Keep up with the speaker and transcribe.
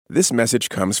This message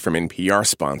comes from NPR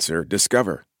sponsor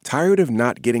Discover. Tired of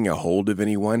not getting a hold of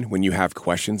anyone when you have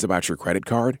questions about your credit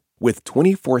card? With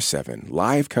 24/7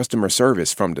 live customer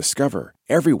service from Discover,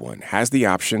 everyone has the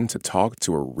option to talk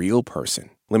to a real person.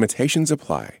 Limitations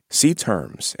apply. See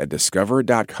terms at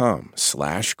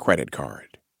discover.com/creditcard.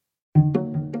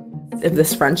 If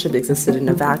this friendship existed in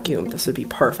a vacuum, this would be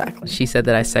perfect. She said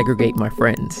that I segregate my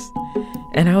friends.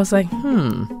 And I was like,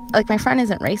 Like, my friend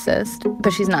isn't racist,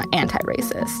 but she's not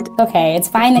anti-racist. Okay, it's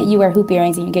fine that you wear hoop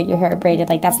earrings and you get your hair braided.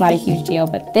 Like, that's not a huge deal,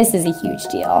 but this is a huge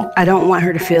deal. I don't want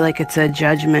her to feel like it's a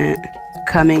judgment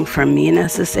coming from me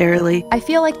necessarily. I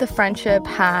feel like the friendship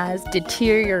has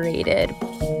deteriorated.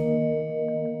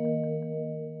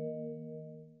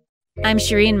 I'm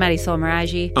Shireen Marisol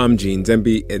Meraji. I'm Gene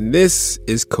Demby, and this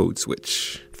is Code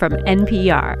Switch from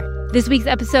NPR. This week's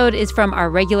episode is from our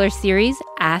regular series,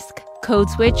 Ask Code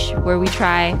Switch, where we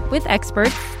try, with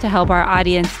experts, to help our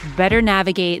audience better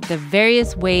navigate the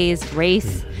various ways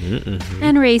race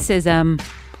and racism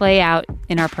play out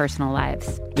in our personal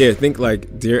lives. Yeah, think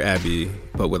like Dear Abby,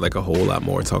 but with like a whole lot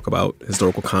more talk about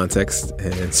historical context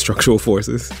and structural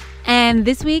forces. And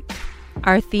this week,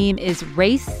 our theme is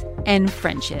race and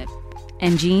friendship.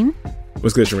 And Gene?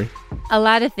 What's good, Shireen? A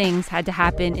lot of things had to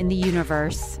happen in the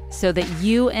universe so that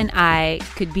you and I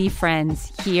could be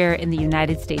friends here in the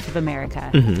United States of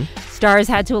America. Stars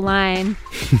had to align.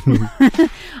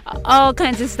 All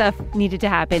kinds of stuff needed to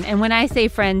happen. And when I say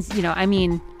friends, I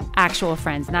mean actual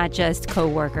friends, not just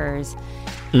co-workers.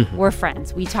 We're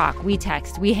friends. We talk, we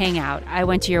text, we hang out. I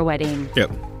went to your wedding.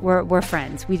 Yep. We're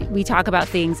friends. We talk about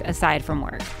things aside from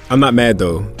work. I'm not mad,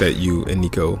 though, that you and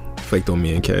Nico flaked on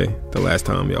me and Kay the last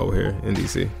time y'all were here in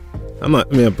D.C. I'm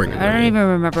bringing it I don't even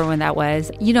remember when that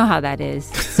was. You know how that is.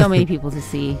 So many people to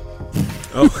see.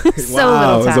 Oh, So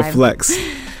wow. little time. It's a flex.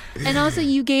 And also,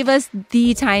 you gave us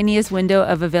the tiniest window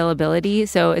of availability,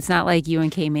 so it's not like you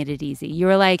and Kay made it easy. You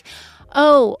were like,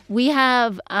 oh, we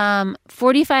have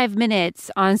 45 minutes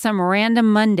on some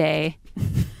random Monday.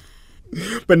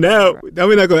 But now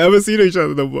we're not going to ever see each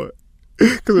other no more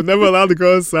because we're never allowed to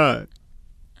go outside.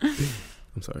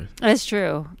 I'm sorry. That's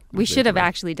true. We should have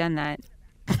actually done that.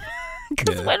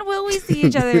 Because when will we see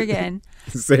each other again?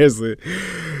 Seriously.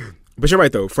 But you're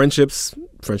right, though. Friendships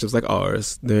like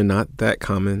ours, they're not that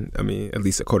common. I mean, at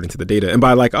least according to the data. And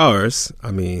by like ours,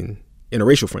 I mean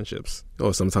interracial friendships,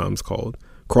 or sometimes called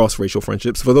cross-racial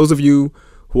friendships. For those of you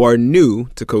who are new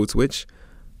to Code Switch,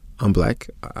 I'm Black.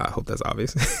 I hope that's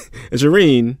obvious.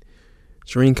 And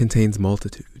Shireen contains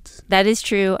multitudes. That is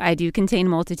true. I do contain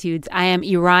multitudes. I am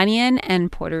Iranian and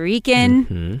Puerto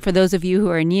Rican. For those of you who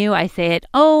are new, I say it,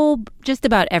 just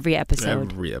about every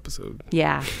episode. Every episode.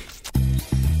 Yeah.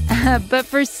 But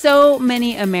for so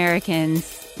many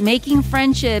Americans, making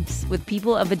friendships with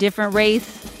people of a different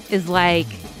race is like,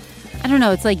 I don't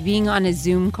know, it's like being on a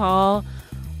Zoom call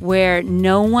where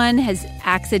no one has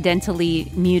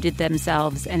accidentally muted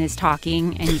themselves and is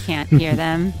talking and you can't hear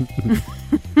them.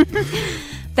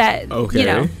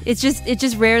 It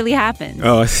just rarely happens.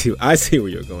 Oh, I see where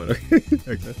you're going.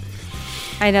 Okay.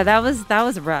 I know that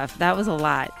was rough. That was a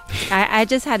lot. I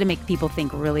just had to make people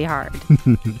think really hard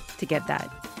to get that.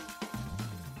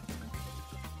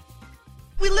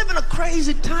 We live in a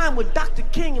crazy time where Dr.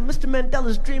 King and Mr.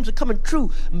 Mandela's dreams are coming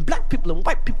true, and black people and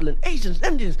white people and Asians and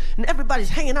Indians, and everybody's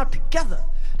hanging out together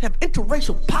to have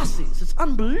interracial posses. It's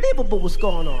unbelievable what's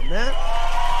going on, man.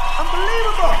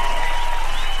 Unbelievable.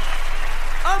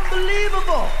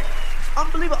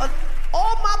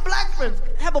 All my black friends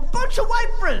have a bunch of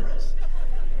white friends,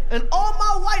 and all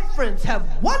my white friends have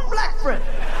one black friend.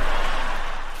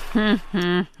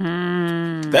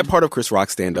 That part of Chris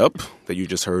Rock's stand-up that you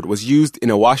just heard was used in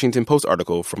a Washington Post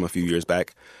article from a few years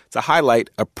back to highlight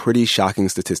a pretty shocking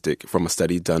statistic from a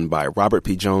study done by Robert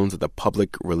P. Jones at the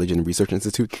Public Religion Research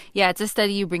Institute. Yeah, it's a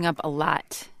study you bring up a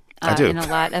lot. I do. In a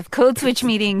lot of Code Switch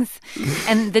meetings.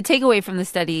 And the takeaway from the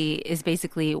study is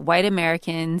basically white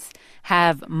Americans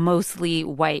have mostly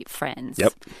white friends.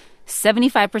 Yep.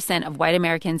 75% of white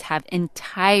Americans have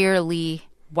entirely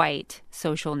white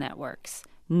social networks.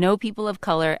 No people of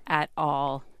color at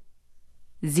all.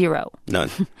 Zero. None.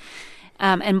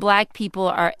 And black people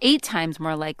are 8 times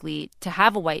more likely to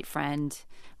have a white friend.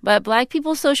 But black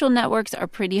people's social networks are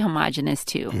pretty homogenous,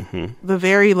 too. The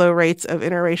very low rates of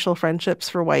interracial friendships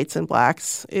for whites and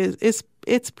blacks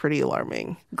it's pretty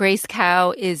alarming. Grace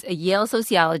Kao is a Yale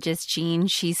sociologist, Gene.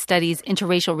 She studies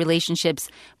interracial relationships,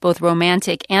 both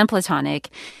romantic and platonic.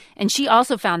 And she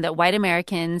also found that white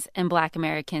Americans and black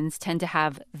Americans tend to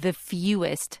have the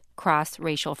fewest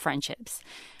cross-racial friendships.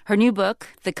 Her new book,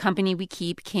 The Company We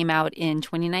Keep, came out in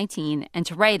 2019, and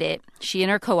to write it, she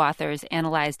and her co-authors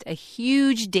analyzed a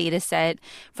huge data set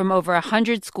from over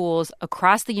 100 schools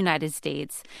across the United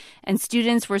States, and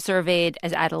students were surveyed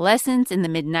as adolescents in the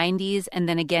mid-90s and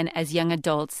then again as young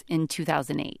adults in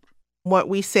 2008. What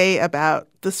we say about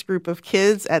this group of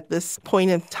kids at this point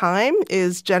in time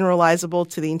is generalizable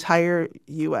to the entire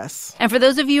U.S. And for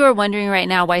those of you who are wondering right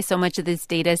now why so much of this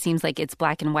data seems like it's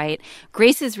black and white,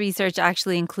 Grace's research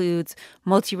actually includes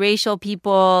multiracial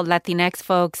people, Latinx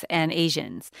folks, and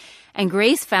Asians. And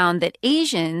Grace found that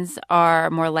Asians are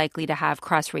more likely to have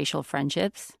cross-racial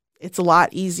friendships. It's a lot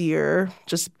easier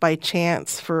just by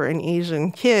chance for an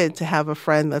Asian kid to have a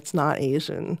friend that's not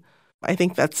Asian. I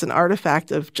think that's an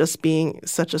artifact of just being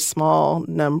such a small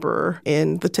number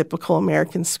in the typical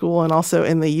American school and also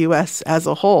in the U.S. as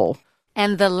a whole.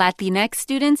 And the Latinx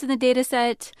students in the data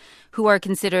set, who are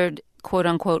considered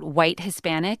quote-unquote white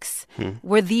Hispanics,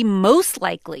 were the most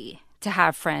likely to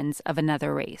have friends of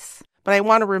another race. But I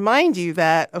want to remind you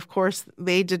that, of course,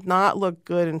 they did not look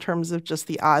good in terms of just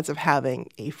the odds of having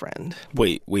a friend.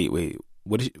 Wait.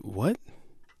 What?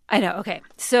 I know. Okay.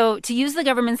 So to use the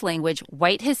government's language,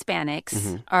 white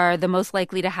Hispanics are the most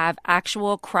likely to have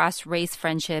actual cross-race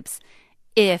friendships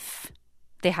if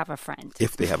they have a friend.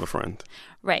 If they have a friend.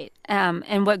 Right.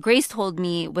 And what Grace told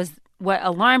me was what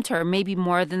alarmed her, maybe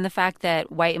more than the fact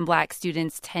that white and black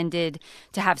students tended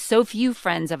to have so few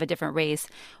friends of a different race,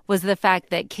 was the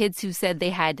fact that kids who said they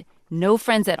had no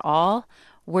friends at all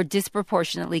were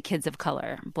disproportionately kids of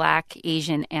color, black,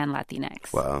 Asian, and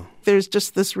Latinx. Wow. There's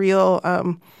just this real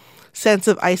sense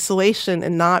of isolation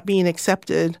and not being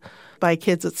accepted by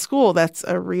kids at school. That's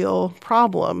a real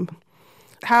problem.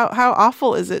 How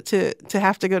awful is it to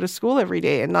have to go to school every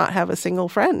day and not have a single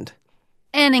friend?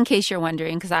 And in case you're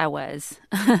wondering, because I was,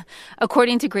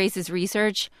 according to Grace's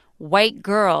research, white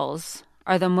girls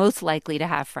are the most likely to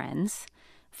have friends,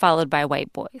 followed by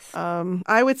white boys.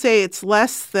 I would say it's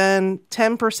less than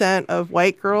 10% of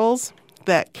white girls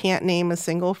that can't name a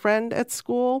single friend at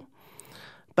school.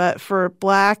 But for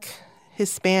black,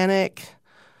 Hispanic,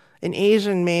 and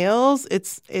Asian males,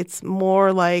 it's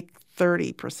more like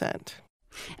 30%.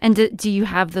 And do you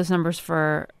have those numbers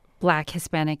for black,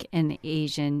 Hispanic, and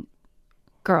Asian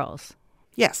girls?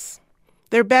 Yes.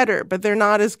 They're better, but they're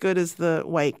not as good as the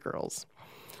white girls.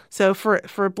 So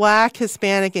for black,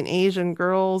 Hispanic, and Asian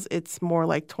girls, it's more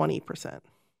like 20%.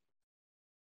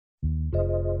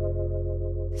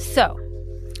 So,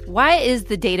 why is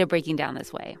the data breaking down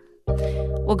this way?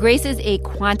 Well, Grace is a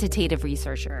quantitative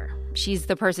researcher. She's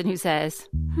the person who says,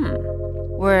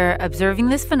 we're observing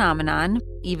this phenomenon.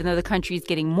 Even though the country is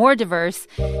getting more diverse,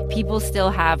 people still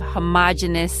have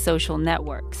homogenous social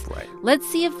networks. Right. Let's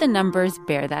see if the numbers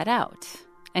bear that out.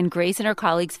 And Grace and her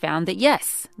colleagues found that,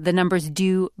 yes, the numbers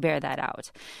do bear that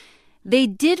out. They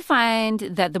did find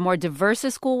that the more diverse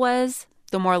a school was,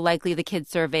 the more likely the kids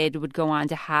surveyed would go on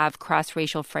to have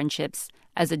cross-racial friendships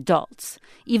as adults,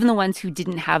 even the ones who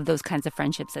didn't have those kinds of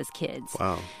friendships as kids.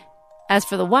 Wow. As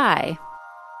for the why,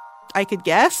 I could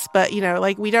guess, but,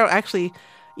 we don't actually,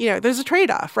 there's a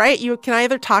trade-off, right? You can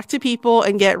either talk to people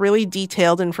and get really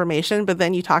detailed information, but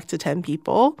then you talk to 10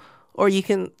 people, or you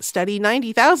can study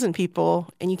 90,000 people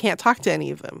and you can't talk to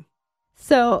any of them.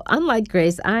 So, unlike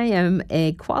Grace, I am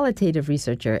a qualitative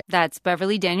researcher. That's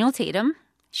Beverly Daniel Tatum.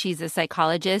 She's a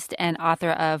psychologist and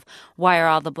author of Why Are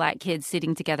All the Black Kids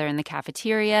Sitting Together in the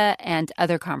Cafeteria and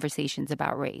Other Conversations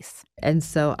About Race. And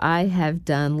so I have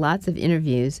done lots of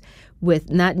interviews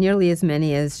with not nearly as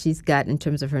many as she's got in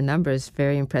terms of her numbers,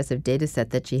 very impressive data set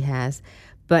that she has.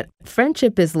 But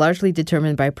friendship is largely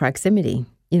determined by proximity.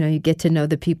 You get to know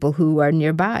the people who are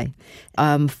nearby.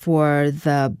 For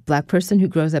the black person who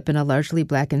grows up in a largely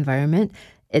black environment,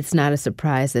 it's not a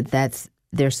surprise that that's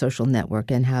their social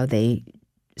network and how they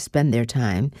spend their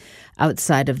time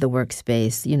outside of the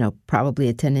workspace, probably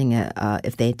attending,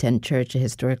 if they attend church, a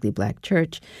historically black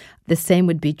church. The same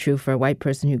would be true for a white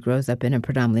person who grows up in a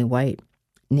predominantly white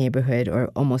neighborhood or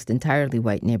almost entirely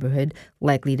white neighborhood,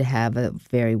 likely to have a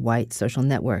very white social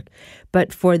network.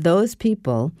 But for those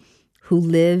people who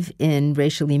live in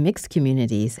racially mixed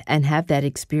communities and have that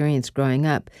experience growing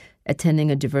up,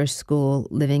 attending a diverse school,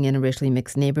 living in a racially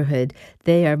mixed neighborhood,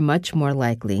 they are much more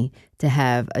likely to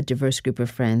have a diverse group of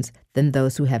friends than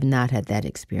those who have not had that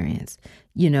experience.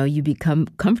 You become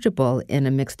comfortable in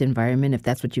a mixed environment if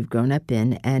that's what you've grown up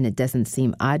in, and it doesn't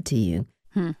seem odd to you.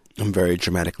 I'm very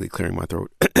dramatically clearing my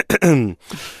throat.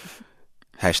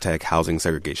 Hashtag housing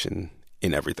segregation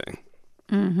in everything.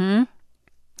 Mm-hmm.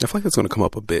 I feel like that's going to come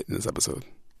up a bit in this episode.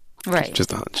 Right.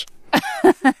 Just a hunch.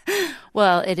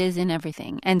 Well, it is in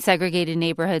everything. And segregated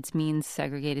neighborhoods means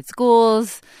segregated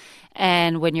schools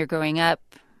And when you're growing up,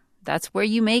 that's where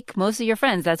you make most of your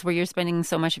friends. That's where you're spending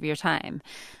so much of your time.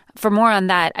 For more on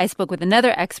that, I spoke with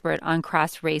another expert on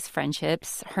cross-race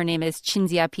friendships. Her name is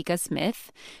Chinzia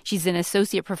Pica-Smith. She's an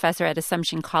associate professor at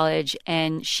Assumption College,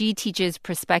 and she teaches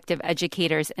prospective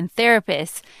educators and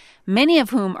therapists, many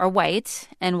of whom are white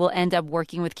and will end up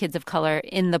working with kids of color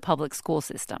in the public school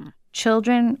system.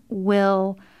 Children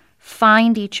will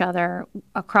find each other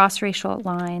across racial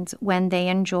lines when they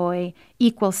enjoy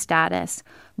equal status,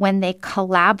 when they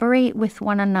collaborate with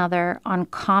one another on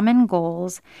common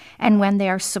goals, and when they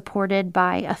are supported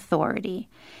by authority.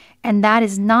 And that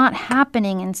is not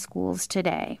happening in schools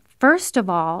today. First of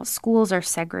all, schools are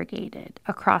segregated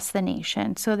across the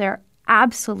nation, so they're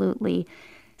absolutely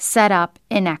set up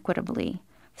inequitably.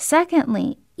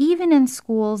 Secondly, even in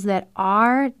schools that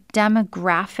are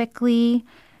demographically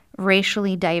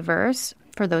racially diverse,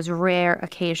 for those rare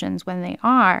occasions when they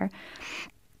are,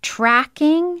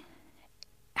 tracking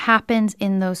happens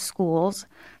in those schools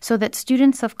so that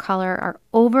students of color are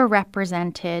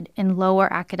overrepresented in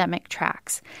lower academic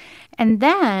tracks. And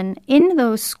then in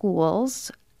those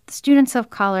schools, students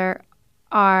of color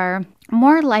are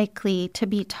more likely to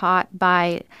be taught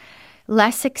by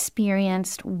less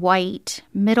experienced, white,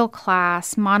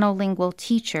 middle-class, monolingual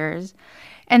teachers.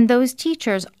 And those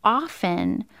teachers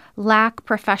often lack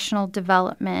professional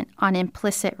development on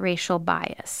implicit racial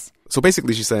bias. So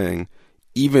basically she's saying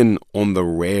even on the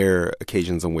rare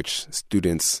occasions on which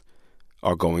students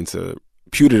are going to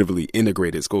putatively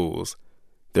integrated schools,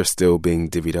 they're still being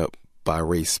divvied up by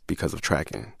race because of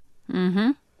tracking.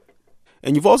 Mm-hmm.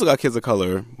 And you've also got kids of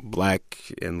color, Black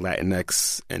and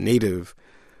Latinx and Native,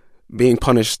 being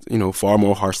punished, far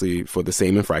more harshly for the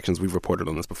same infractions. We've reported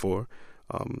on this before.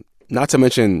 Not to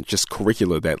mention just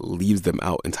curricula that leaves them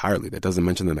out entirely, that doesn't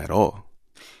mention them at all.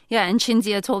 Yeah, and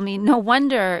Chinzia told me no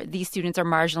wonder these students are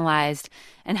marginalized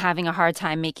and having a hard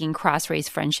time making cross-race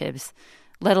friendships,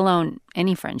 let alone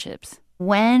any friendships.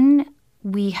 When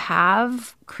we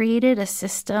have created a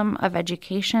system of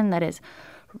education that is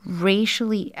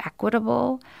racially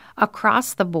equitable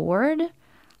across the board,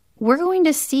 we're going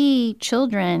to see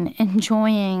children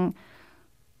enjoying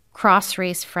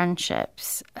cross-race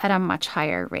friendships at a much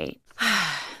higher rate.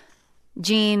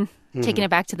 Gene, taking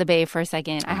it back to the Bay for a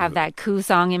second. I have that Koo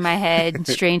song in my head,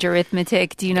 Strange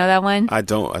Arithmetic. Do you know that one? I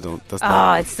don't. That's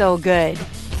not... Oh, it's so good.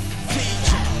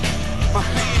 My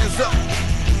hands up,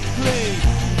 please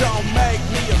don't make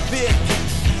me a victim.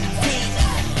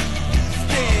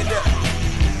 Stand up.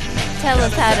 Tell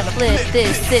us how to flip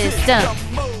this system.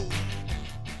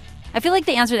 I feel like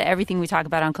the answer to everything we talk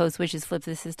about on Code Switch is flip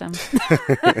the system.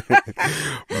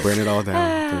 Burn it all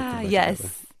down. Yes.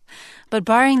 Together. But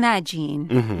barring that,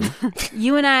 Gene,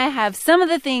 you and I have some of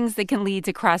the things that can lead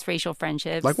to cross-racial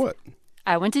friendships. Like what?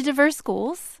 I went to diverse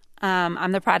schools.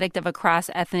 I'm the product of a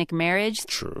cross-ethnic marriage.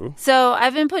 True. So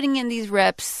I've been putting in these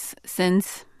reps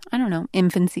since,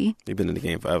 infancy. You've been in the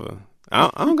game forever. I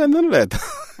don't got none of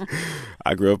that.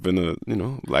 I grew up in a,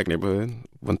 Black neighborhood.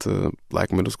 Went to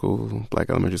Black middle school, Black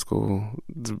elementary school,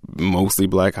 mostly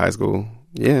Black high school.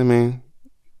 Yeah,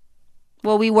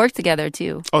 Well, we work together,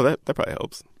 too. Oh, that probably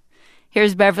helps.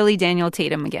 Here's Beverly Daniel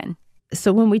Tatum again.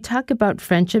 So when we talk about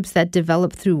friendships that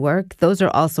develop through work, those are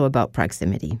also about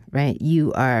proximity, right?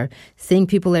 You are seeing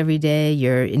people every day.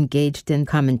 You're engaged in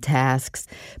common tasks.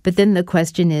 But then the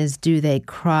question is, do they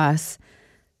cross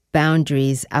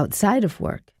boundaries outside of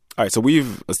work? All right, so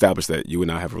we've established that you and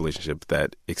I have a relationship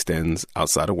that extends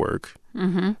outside of work.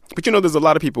 Mm-hmm. But, there's a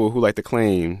lot of people who like to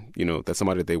claim, that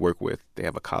somebody that they work with, they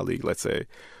have a colleague, let's say,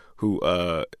 who,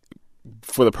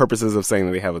 for the purposes of saying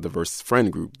that they have a diverse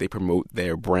friend group, they promote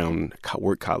their brown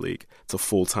work colleague to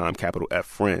full-time capital F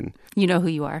friend. You know who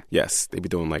you are. Yes, they be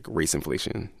doing like race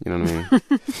inflation. You know what I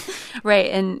mean? Right.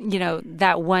 And,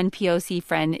 that one POC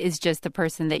friend is just the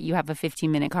person that you have a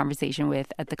 15-minute conversation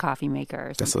with at the coffee maker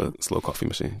or something. That's a slow coffee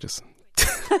machine. Just.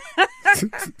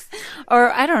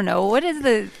 Or I don't know. What is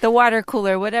the water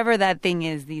cooler, whatever that thing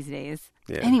is these days.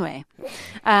 Yeah. Anyway,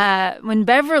 when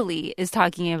Beverly is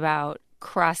talking about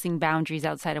crossing boundaries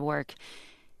outside of work,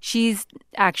 she's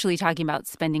actually talking about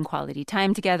spending quality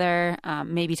time together,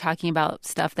 maybe talking about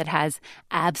stuff that has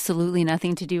absolutely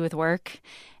nothing to do with work.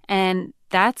 And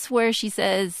that's where she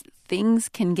says things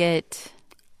can get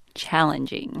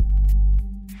challenging.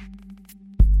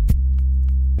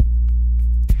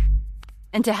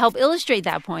 And to help illustrate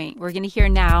that point, we're going to hear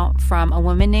now from a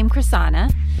woman named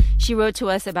Chrisana. She wrote to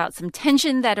us about some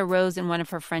tension that arose in one of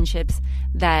her friendships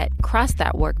that crossed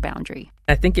that work boundary.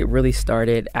 I think it really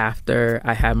started after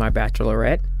I had my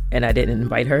bachelorette. and I didn't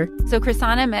invite her. So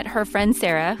Chrishana met her friend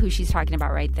Sarah, who she's talking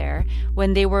about right there,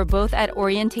 when they were both at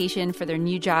orientation for their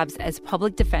new jobs as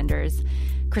public defenders.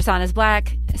 Chrishana's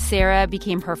Black. Sarah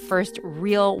became her first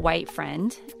real white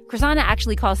friend. Chrishana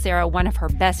actually calls Sarah one of her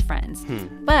best friends,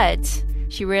 but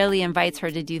she rarely invites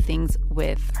her to do things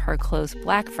with her close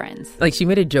Black friends. Like, she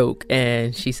made a joke,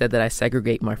 and she said that I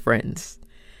segregate my friends.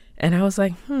 And I was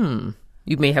like,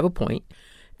 you may have a point.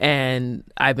 And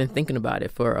I've been thinking about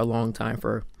it for a long time,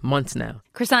 for months now.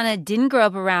 Chrishana didn't grow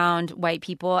up around white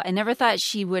people and never thought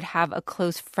she would have a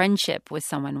close friendship with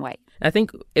someone white. I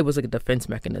think it was like a defense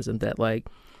mechanism that, like,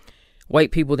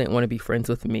 white people didn't want to be friends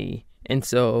with me. And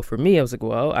so for me, I was like,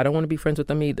 well, I don't want to be friends with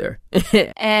them either.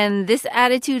 And this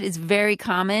attitude is very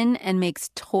common and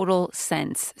makes total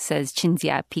sense, says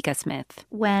Cinzia Pica-Smith.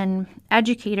 When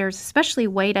educators, especially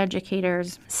white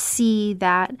educators, see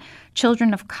that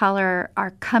children of color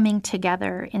are coming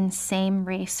together in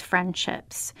same-race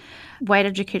friendships, white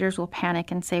educators will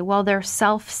panic and say, well, they're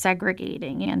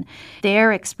self-segregating and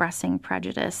they're expressing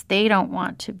prejudice. They don't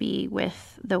want to be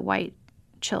with the white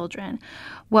children.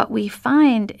 What we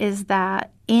find is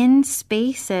that in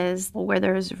spaces where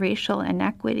there's racial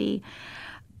inequity,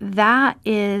 that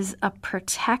is a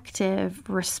protective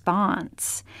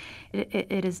response.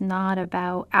 It is not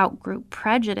about outgroup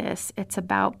prejudice. It's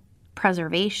about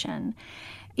preservation.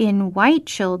 In white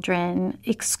children,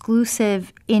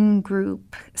 exclusive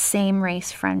in-group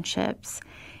same-race friendships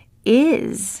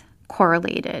is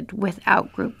correlated with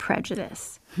outgroup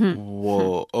prejudice.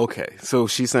 Whoa, okay. So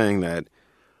she's saying that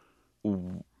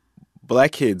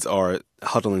Black kids are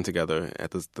huddling together at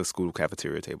the school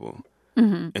cafeteria table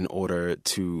in order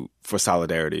for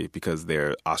solidarity because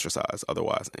they're ostracized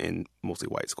otherwise in mostly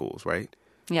white schools, right?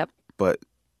 Yep. But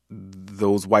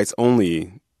those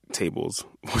whites-only tables,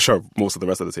 which are most of the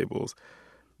rest of the tables,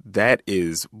 that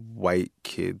is white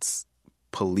kids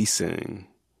policing,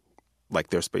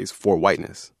 like, their space for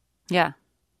whiteness. Yeah.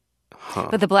 Huh.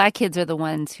 But the Black kids are the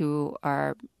ones who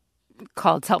are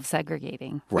called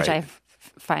self-segregating, which I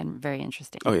find very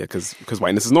interesting. Oh, yeah, because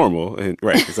whiteness is normal. And,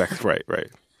 right, exactly.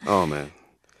 right. Oh, man.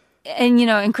 And,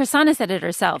 and Chrishana said it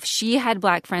herself. She had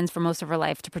Black friends for most of her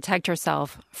life to protect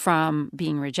herself from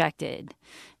being rejected.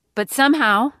 But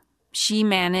somehow she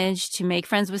managed to make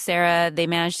friends with Sarah. They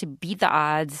managed to beat the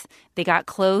odds. They got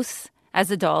close as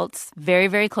adults, very,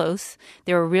 very close.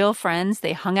 They were real friends.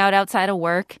 They hung out outside of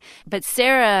work. But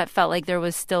Sarah felt like there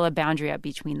was still a boundary up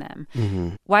between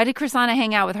them. Why did Chrishana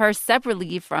hang out with her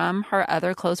separately from her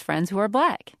other close friends who are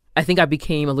Black? I think I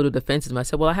became a little defensive. I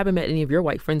said, well, I haven't met any of your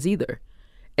white friends either.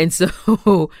 And so,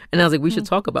 and I was like, we should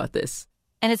talk about this.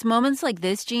 And it's moments like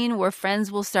this, Jean, where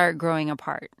friends will start growing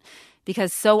apart.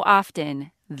 Because so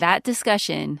often, that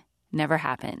discussion never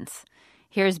happens.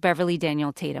 Here's Beverly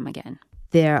Daniel Tatum again.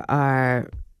 There are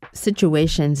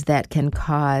situations that can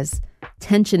cause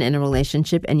tension in a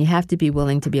relationship, and you have to be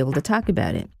willing to be able to talk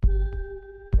about it.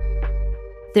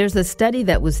 There's a study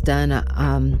that was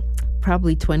done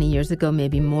probably 20 years ago,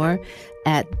 maybe more,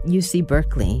 at UC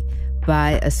Berkeley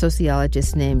by a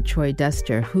sociologist named Troy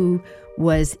Duster, who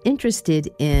was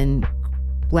interested in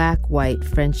Black-white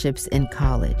friendships in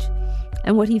college.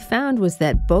 And what he found was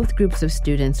that both groups of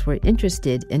students were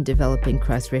interested in developing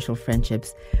cross-racial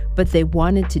friendships, but they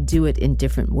wanted to do it in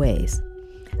different ways.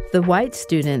 The white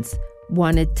students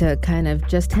wanted to kind of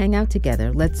just hang out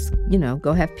together. Let's,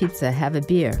 go have pizza, have a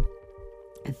beer.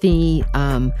 The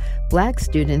Black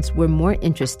students were more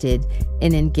interested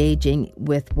in engaging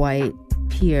with white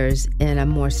peers in a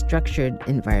more structured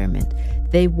environment.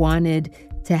 They wanted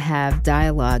to have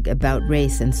dialogue about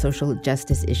race and social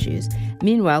justice issues.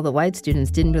 Meanwhile, the white students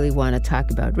didn't really want to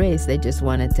talk about race. They just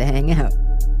wanted to hang out.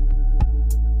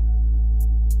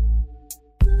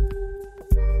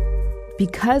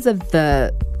 Because of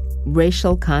the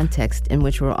racial context in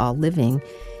which we're all living,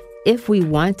 if we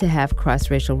want to have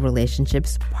cross-racial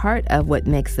relationships, part of what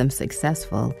makes them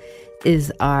successful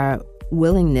is our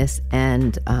willingness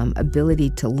and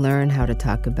ability to learn how to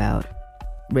talk about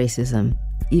racism,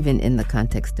 even in the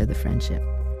context of the friendship.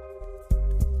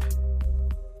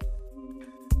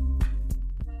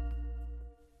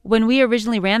 When we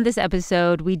originally ran this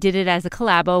episode, we did it as a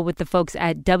collabo with the folks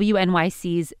at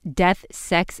WNYC's Death,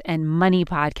 Sex, and Money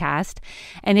podcast.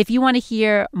 And if you want to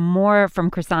hear more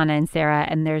from Chrishana and Sarah,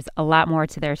 and there's a lot more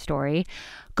to their story,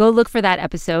 go look for that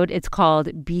episode. It's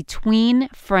called Between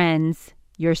Friends,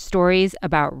 Your Stories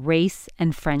About Race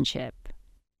and Friendship.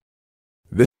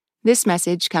 This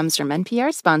message comes from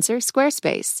NPR sponsor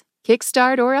Squarespace.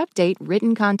 Kickstart or update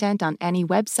written content on any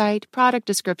website, product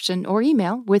description, or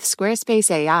email with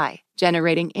Squarespace AI,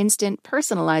 generating instant,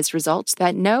 personalized results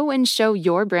that know and show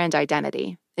your brand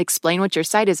identity. Explain what your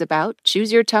site is about,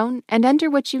 choose your tone, and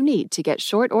enter what you need to get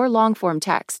short or long-form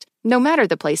text. No matter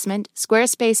the placement,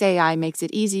 Squarespace AI makes it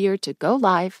easier to go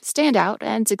live, stand out,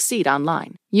 and succeed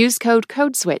online. Use code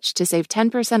CODESWITCH to save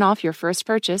 10% off your first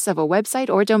purchase of a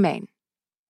website or domain.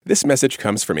 This message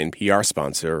comes from NPR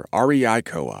sponsor REI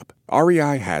Co-op.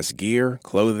 REI has gear,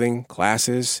 clothing,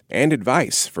 classes, and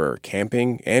advice for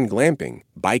camping and glamping,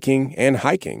 biking and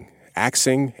hiking,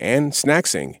 axing and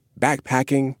snacksing,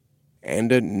 backpacking,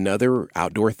 and another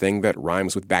outdoor thing that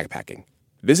rhymes with backpacking.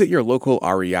 Visit your local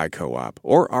REI Co-op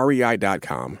or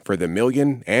rei.com for the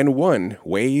 1,000,001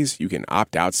 ways you can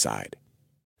opt outside.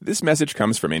 This message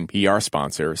comes from NPR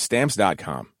sponsor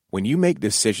Stamps.com. When you make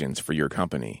decisions for your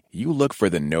company, you look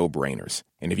for the no-brainers.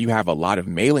 And if you have a lot of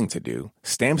mailing to do,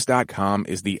 Stamps.com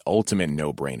is the ultimate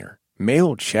no-brainer.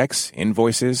 Mail checks,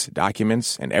 invoices,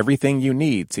 documents, and everything you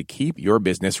need to keep your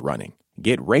business running.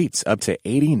 Get rates up to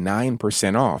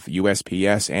 89% off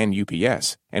USPS and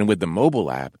UPS. And with the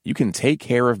mobile app, you can take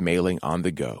care of mailing on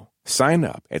the go. Sign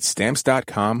up at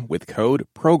Stamps.com with code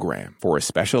PROGRAM for a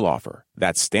special offer.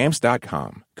 That's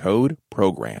Stamps.com, code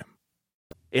PROGRAM.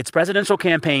 It's presidential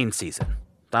campaign season.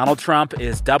 Donald Trump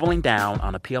is doubling down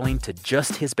on appealing to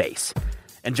just his base.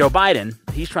 And Joe Biden,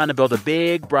 he's trying to build a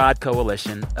big, broad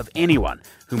coalition of anyone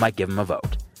who might give him a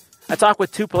vote. I talked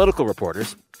with two political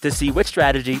reporters to see which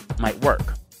strategy might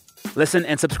work. Listen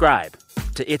and subscribe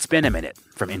to It's Been a Minute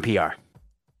from NPR.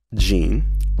 Gene.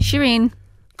 Shireen.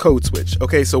 Code Switch.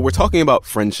 Okay, so we're talking about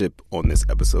friendship on this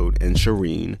episode. And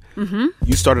Shireen,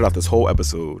 you started out this whole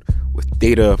episode with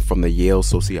data from the Yale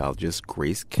sociologist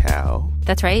Grace Kao.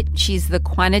 That's right. She's the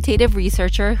quantitative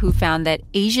researcher who found that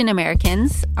Asian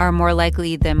Americans are more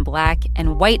likely than Black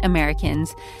and white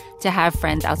Americans to have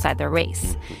friends outside their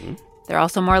race. They're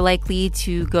also more likely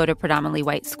to go to predominantly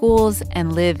white schools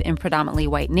and live in predominantly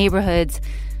white neighborhoods.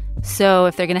 So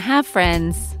if they're going to have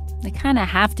friends, they kind of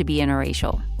have to be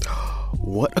interracial.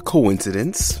 What a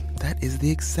coincidence. That is the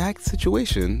exact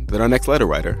situation that our next letter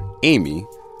writer, Amy,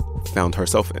 found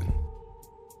herself in.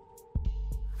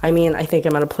 I mean, I think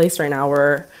I'm at a place right now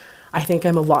where I think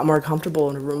I'm a lot more comfortable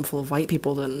in a room full of white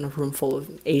people than in a room full of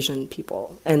Asian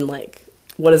people. And, like,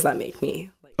 what does that make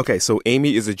me? Okay, so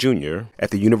Amy is a junior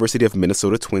at the University of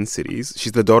Minnesota Twin Cities.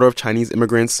 She's the daughter of Chinese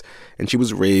immigrants, and she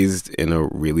was raised in a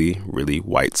really, really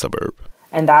white suburb.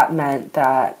 And that meant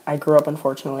that I grew up,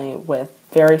 unfortunately, with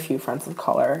very few friends of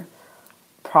color,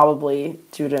 probably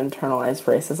due to internalized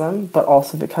racism, but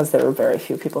also because there were very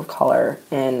few people of color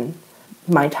in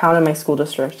my town and my school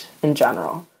district in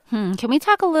general. Can we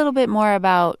talk a little bit more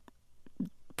about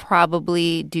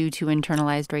probably due to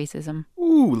internalized racism?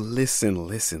 Ooh,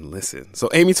 listen. So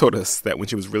Amy told us that when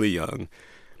she was really young,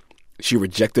 she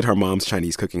rejected her mom's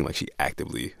Chinese cooking. Like, she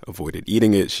actively avoided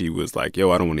eating it. She was like,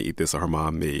 yo, I don't want to eat this. So her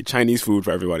mom made Chinese food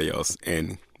for everybody else.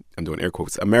 And I'm doing air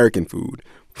quotes, American food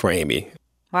for Amy.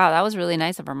 Wow, that was really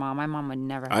nice of her mom. My mom would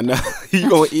never have I know. You're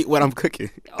going to eat what I'm cooking.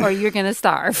 Or you're going to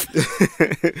starve.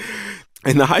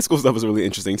 And the high school stuff was really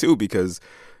interesting, too, because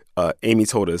Amy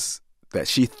told us that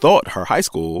she thought her high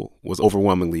school was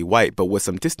overwhelmingly white, but with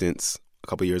some distance, a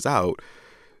couple years out,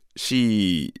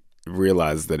 she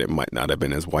realized that it might not have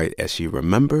been as white as she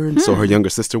remembered. So her younger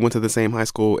sister went to the same high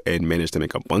school and managed to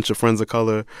make a bunch of friends of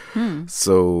color.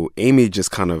 So Amy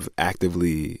just kind of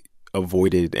actively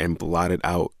avoided and blotted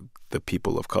out the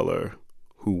people of color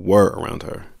who were around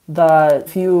her. The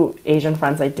few Asian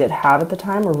friends I did have at the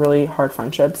time were really hard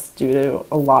friendships due to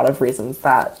a lot of reasons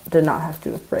that did not have to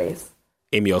do with race.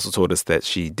 Amy also told us that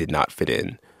she did not fit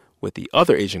in with the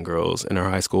other Asian girls in her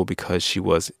high school because she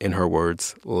was, in her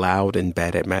words, loud and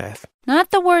bad at math.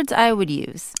 Not the words I would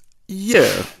use.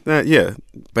 Yeah.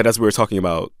 But as we were talking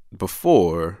about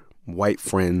before, white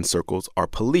friend circles are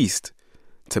policed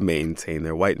to maintain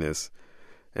their whiteness.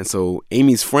 And so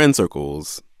Amy's friend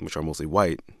circles, which are mostly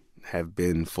white, have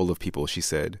been full of people, she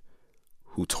said,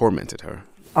 who tormented her.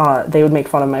 They would make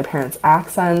fun of my parents'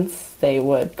 accents. They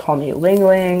would call me Ling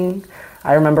Ling.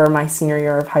 I remember my senior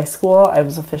year of high school, I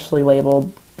was officially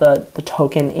labeled the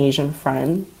token Asian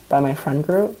friend by my friend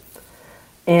group.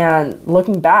 And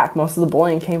looking back, most of the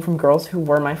bullying came from girls who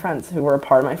were my friends, who were a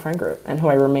part of my friend group, and who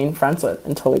I remained friends with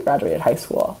until we graduated high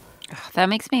school. That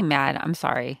makes me mad. I'm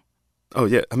sorry. Oh,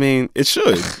 yeah. I mean, it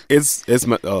should. It's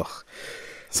my,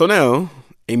 So now,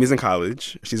 Amy's in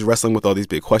college. She's wrestling with all these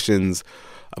big questions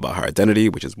about her identity,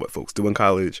 which is what folks do in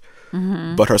college.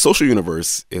 But her social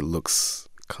universe, it looks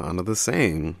kind of the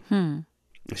same.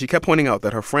 She kept pointing out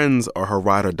that her friends are her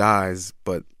ride or dies,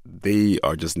 but they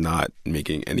are just not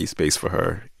making any space for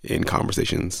her in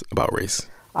conversations about race.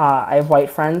 I have white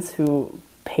friends who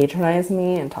patronize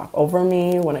me and talk over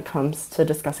me when it comes to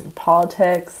discussing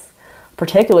politics,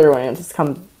 particularly when it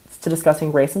to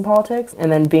discussing race and politics,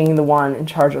 and then being the one in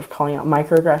charge of calling out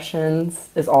microaggressions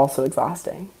is also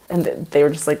exhausting. And they were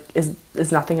just like,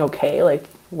 is nothing okay? Like,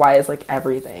 why is like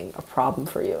everything a problem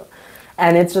for you?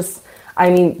 And it's just, I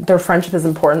mean, their friendship is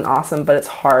important, awesome, but it's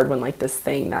hard when like this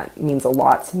thing that means a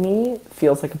lot to me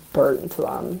feels like a burden to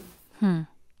them.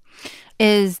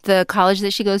 Is the college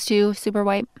that she goes to super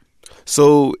white?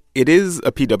 So it is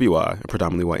a PWI, a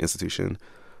predominantly white institution.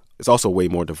 It's also way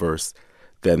more diverse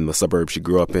than the suburbs she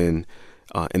grew up in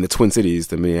the Twin Cities,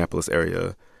 the Minneapolis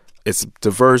area. It's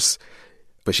diverse,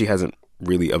 but she hasn't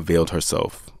really availed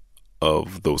herself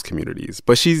of those communities.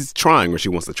 But she's trying where she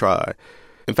wants to try.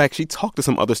 In fact, she talked to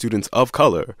some other students of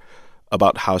color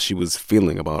about how she was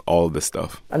feeling about all of this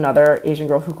stuff. Another Asian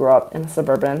girl who grew up in a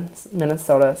suburban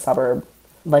Minnesota suburb,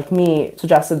 like me,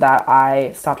 suggested that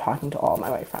I stop talking to all of my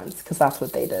white friends because that's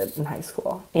what they did in high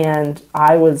school. And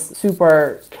I was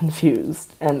super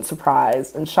confused and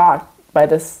surprised and shocked by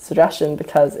this suggestion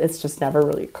because it's just never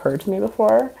really occurred to me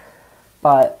before.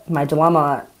 But my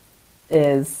dilemma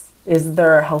is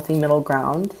there a healthy middle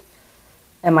ground?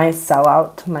 Am I a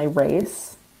sellout to my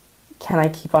race? Can I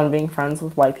keep on being friends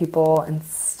with white people and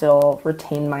still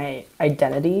retain my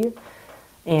identity?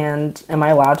 And am I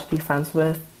allowed to be friends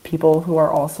with people who are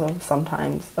also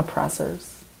sometimes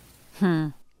oppressors?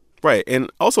 Right. And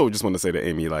also just want to say to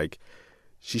Amy, like,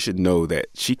 she should know that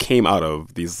she came out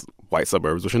of these white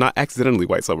suburbs, which are not accidentally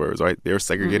white suburbs, right? They're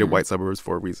segregated white suburbs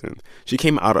for a reason. She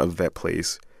came out of that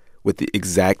place with the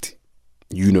exact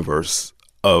universe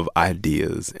of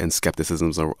ideas and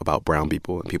skepticisms about brown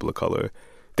people and people of color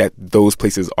that those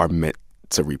places are meant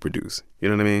to reproduce. You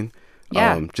know what I mean?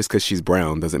 Yeah. Just because she's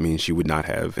brown doesn't mean she would not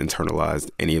have internalized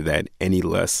any of that any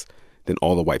less than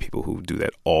all the white people who do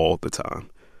that all the time.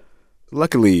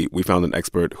 Luckily, we found an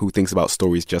expert who thinks about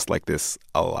stories just like this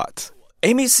a lot.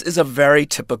 Amy's is a very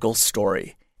typical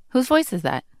story. Whose voice is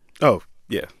that? Oh,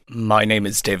 yeah. My name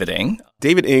is David Ng.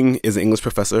 David Ng is an English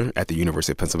professor at the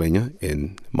University of Pennsylvania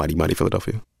in mighty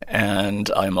Philadelphia.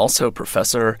 And I'm also a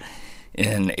professor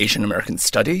in Asian American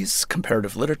Studies,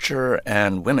 Comparative Literature,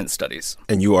 and Women's Studies.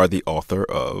 And you are the author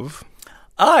of?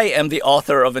 I am the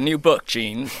author of a new book,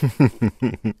 Gene,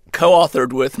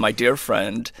 co-authored with my dear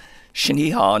friend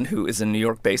Shin-Hee Han, who is a New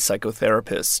York-based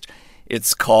psychotherapist.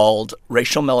 It's called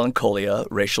Racial Melancholia,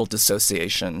 Racial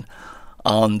Dissociation,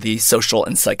 on the social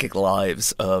and psychic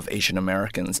lives of Asian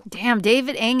Americans. Damn,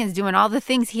 David Ng is doing all the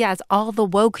things. He has all the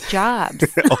woke jobs.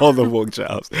 All the woke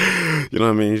jobs. You know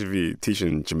what I mean? He should be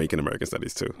teaching Jamaican American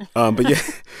studies, too. But yeah,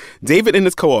 David and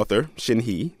his co-author,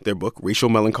 Shin-Hee, their book, Racial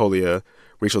Melancholia,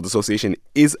 Racial Dissociation,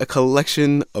 is a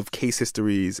collection of case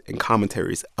histories and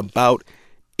commentaries about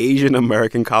Asian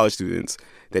American college students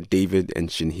that David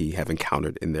and Shin-Hee have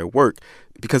encountered in their work.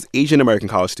 Because Asian American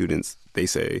college students, they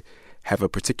say, have a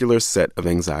particular set of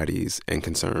anxieties and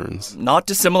concerns. Not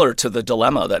dissimilar to the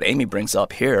dilemma that Amy brings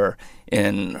up here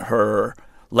in her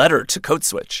letter to Code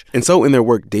Switch. And so in their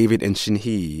work, David and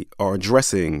Shin-Hee are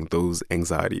addressing those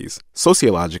anxieties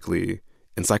sociologically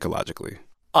and psychologically.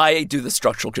 I do the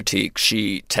structural critique.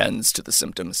 She tends to the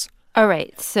symptoms. All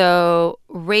right. So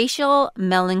racial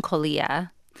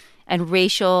melancholia and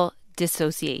racial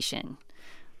dissociation.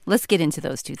 Let's get into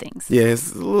those two things. Yeah,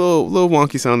 it's a little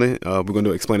wonky sounding. We're going to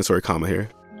do explanatory comma here.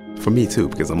 For me, too,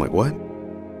 because I'm like, what?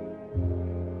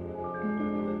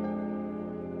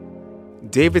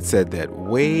 David said that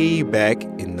way back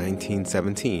in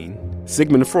 1917,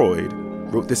 Sigmund Freud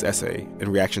wrote this essay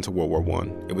in reaction to World War I.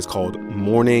 It was called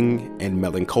Mourning and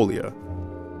Melancholia.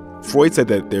 Freud said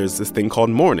that there's this thing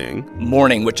called mourning.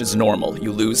 Mourning, which is normal.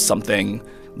 You lose something,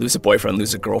 lose a boyfriend,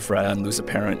 lose a girlfriend, lose a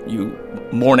parent. You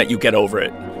mourn it, you get over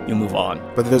it, you move on.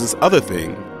 But there's this other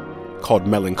thing called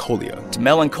melancholia.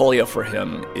 Melancholia for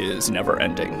him is never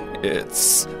ending.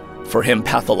 It's, for him,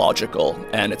 pathological,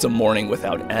 and it's a mourning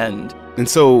without end. And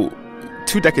so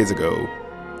 2 decades ago,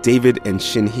 David and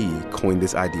Shin-Hee coined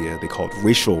this idea they called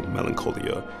racial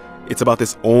melancholia. It's about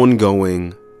this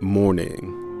ongoing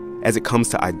mourning as it comes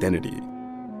to identity.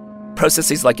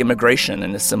 Processes like immigration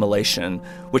and assimilation,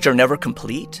 which are never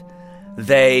complete,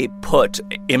 they put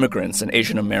immigrants and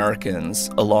Asian Americans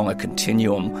along a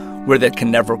continuum where they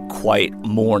can never quite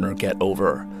mourn or get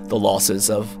over the losses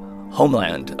of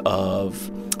homeland, of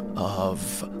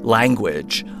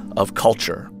language, of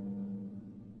culture.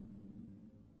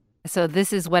 So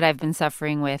this is what I've been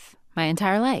suffering with my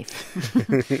entire life.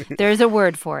 There's a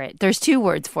word for it. There's 2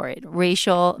 words for it.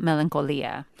 Racial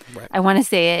melancholia. Right. I want to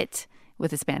say it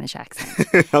with a Spanish accent.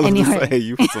 I was going to say,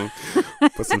 you put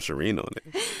some Shireen on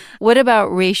it. What about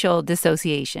racial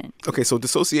dissociation? Okay, so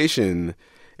dissociation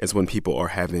is when people are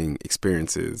having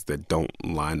experiences that don't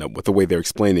line up with the way they're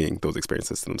explaining those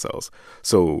experiences to themselves.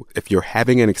 So if you're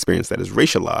having an experience that is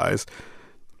racialized,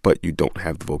 but you don't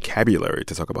have the vocabulary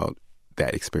to talk about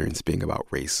that experience being about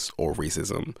race or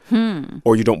racism,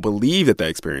 or you don't believe that that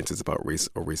experience is about race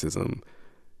or racism,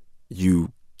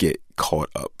 you get caught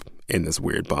up in this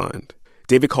weird bind.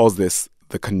 David calls this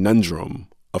the conundrum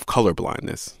of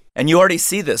colorblindness. And you already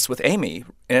see this with Amy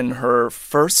in her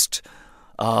first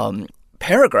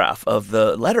paragraph of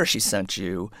the letter she sent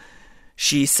you.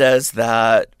 She says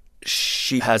that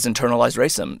she has internalized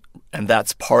racism, and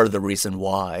that's part of the reason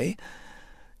why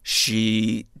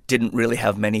she didn't really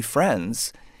have many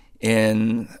friends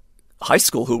in high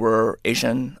school who were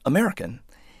Asian American.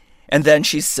 And then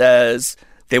she says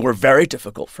they were very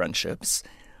difficult friendships,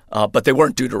 but they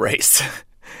weren't due to race.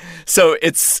 So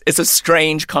it's a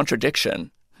strange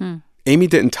contradiction. Amy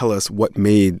didn't tell us what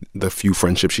made the few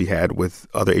friendships she had with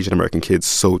other Asian American kids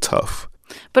so tough.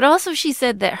 But also she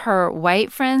said that her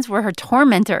white friends were her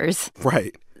tormentors.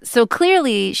 Right. So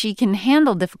clearly she can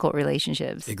handle difficult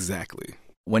relationships. Exactly.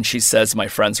 When she says my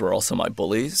friends were also my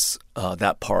bullies,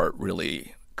 that part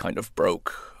really kind of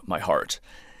broke my heart.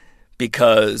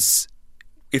 Because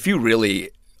if you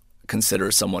really consider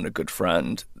someone a good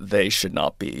friend, they should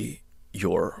not be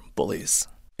your bullies.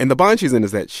 And the bind she's in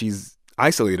is that she's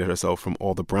isolated herself from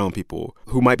all the brown people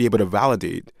who might be able to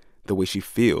validate the way she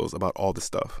feels about all this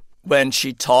stuff. When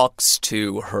she talks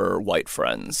to her white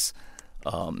friends,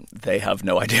 they have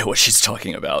no idea what she's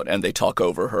talking about, and they talk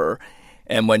over her.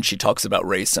 And when she talks about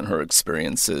race and her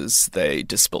experiences, they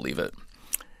disbelieve it.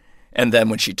 And then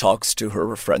when she talks to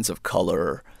her friends of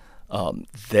color,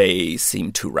 they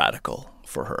seem too radical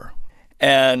for her.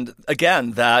 And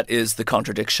again, that is the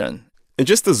contradiction. And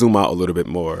just to zoom out a little bit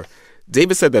more,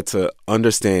 David said that to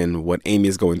understand what Amy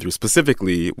is going through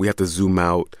specifically, we have to zoom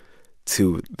out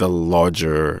to the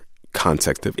larger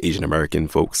context of Asian American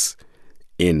folks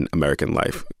in American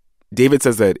life. David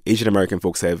says that Asian American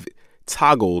folks have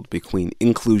toggled between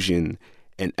inclusion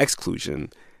and exclusion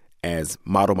as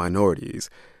model minorities.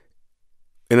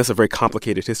 And that's a very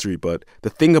complicated history, but the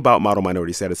thing about model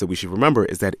minority status that we should remember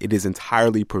is that it is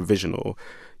entirely provisional.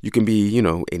 You can be,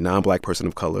 a non-Black person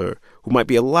of color who might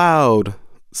be allowed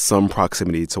some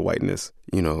proximity to whiteness,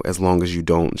 as long as you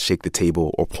don't shake the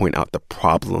table or point out the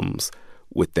problems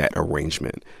with that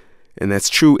arrangement. And that's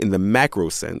true in the macro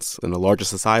sense, in the larger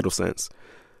societal sense.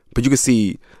 But you can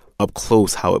see up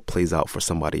close how it plays out for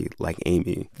somebody like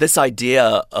Amy. This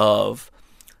idea of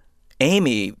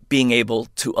Amy being able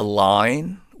to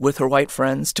align with her white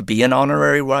friends, to be an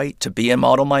honorary white, to be a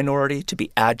model minority, to be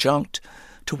adjunct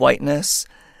to whiteness,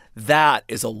 that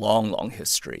is a long, long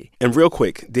history. And real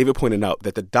quick, David pointed out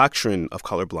that the doctrine of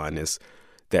colorblindness,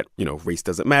 that, race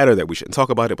doesn't matter, that we shouldn't talk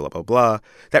about it, blah, blah, blah,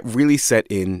 that really set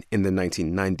in the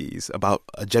 1990s, about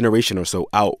a generation or so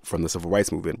out from the civil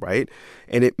rights movement, right?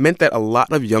 And it meant that a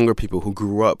lot of younger people who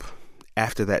grew up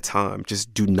after that time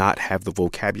just do not have the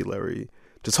vocabulary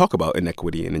to talk about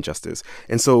inequity and injustice.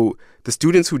 And so the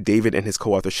students who David and his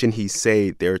co-author Shin-Hee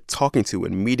say they're talking to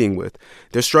and meeting with,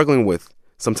 they're struggling with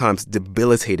sometimes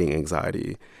debilitating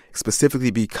anxiety, specifically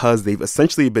because they've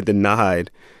essentially been denied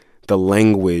the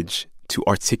language to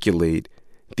articulate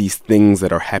these things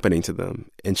that are happening to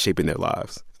them and shaping their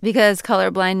lives. Because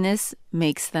colorblindness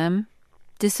makes them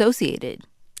dissociated.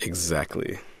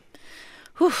 Exactly.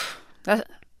 Whew,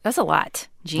 that's a lot,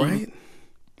 Gene. Right?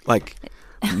 Like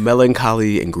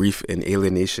melancholy and grief and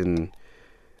alienation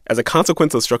as a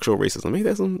consequence of structural racism. I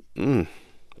mean,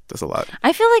 that's a lot.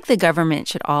 I feel like the government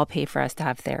should all pay for us to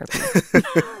have therapy.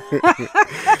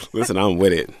 Listen, I'm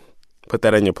with it. Put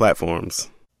that on your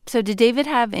platforms. So did David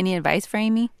have any advice for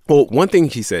Amy? Well, one thing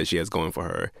he said she has going for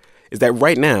her is that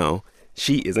right now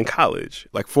she is in college.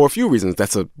 Like, for a few reasons,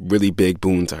 that's a really big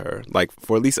boon to her. Like,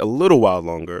 for at least a little while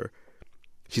longer,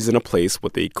 she's in a place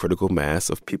with a critical mass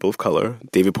of people of color.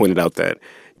 David pointed out that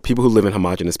people who live in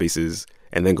homogenous spaces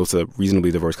and then go to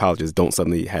reasonably diverse colleges don't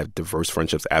suddenly have diverse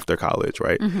friendships after college,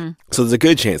 right? Mm-hmm. So there's a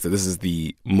good chance that this is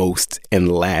the most and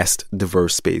last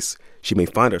diverse space she may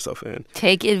find herself in.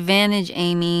 Take advantage,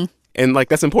 Amy. And,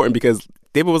 that's important because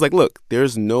David was like, look,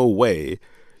 there's no way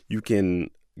you can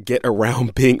get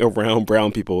around being around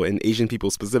brown people and Asian people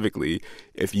specifically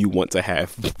if you want to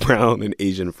have brown and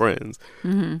Asian friends.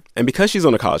 Mm-hmm. And because she's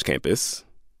on a college campus,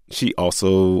 she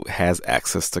also has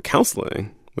access to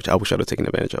counseling, which I wish I'd have taken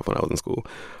advantage of when I was in school.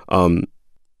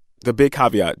 The big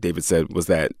caveat, David said, was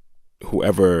that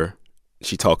whoever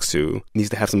she talks to needs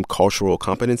to have some cultural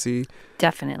competency.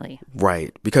 Definitely.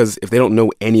 Right. Because if they don't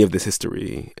know any of this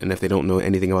history, and if they don't know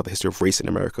anything about the history of race in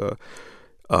America,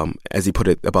 as he put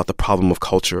it, about the problem of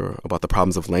culture, about the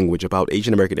problems of language, about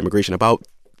Asian American immigration, about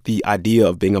the idea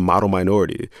of being a model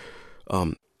minority.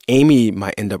 Amy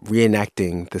might end up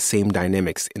reenacting the same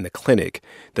dynamics in the clinic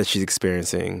that she's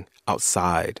experiencing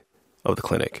outside of the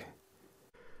clinic.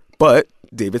 But,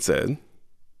 David said,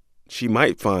 she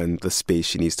might find the space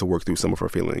she needs to work through some of her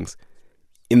feelings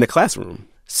in the classroom.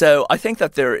 So I think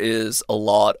that there is a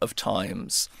lot of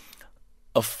times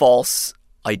a false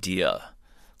idea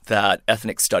that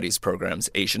ethnic studies programs,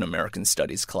 Asian American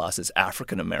studies classes,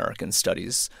 African American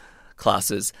studies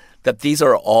classes, that these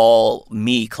are all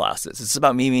me classes. It's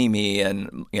about me,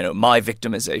 and, my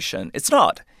victimization. It's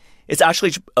not. It's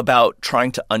actually about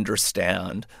trying to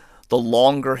understand the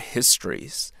longer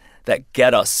histories that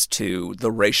get us to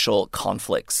the racial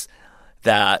conflicts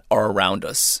that are around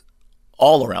us,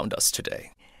 all around us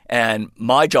today. And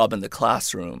my job in the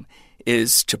classroom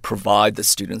is to provide the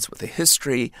students with a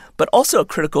history, but also a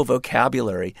critical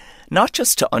vocabulary, not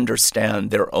just to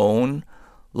understand their own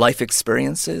life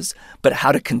experiences, but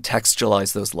how to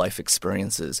contextualize those life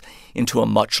experiences into a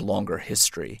much longer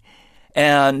history.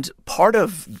 And part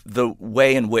of the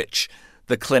way in which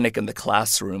the clinic and the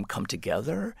classroom come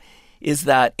together is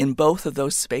that in both of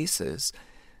those spaces,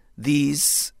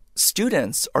 these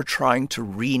students are trying to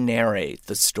re-narrate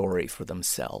the story for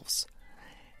themselves.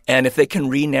 And if they can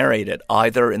re-narrate it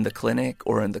either in the clinic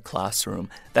or in the classroom,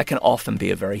 that can often be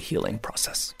a very healing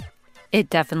process. It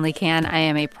definitely can. I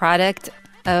am a product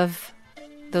of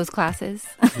those classes.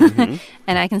 Mm-hmm.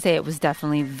 And I can say it was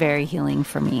definitely very healing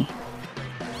for me.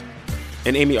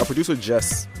 And Amy, our producer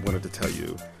Jess wanted to tell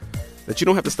you that you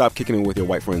don't have to stop kicking it with your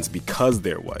white friends because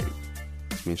they're white.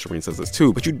 I mean, Shireen says this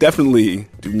too, but you definitely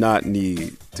do not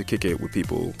need to kick it with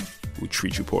people who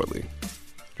treat you poorly.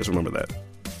 Just remember that.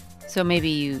 So maybe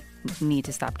you need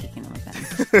to stop kicking it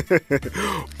with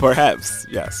them. Perhaps.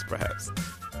 Yes, perhaps.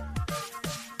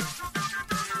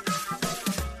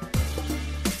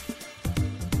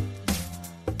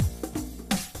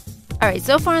 All right,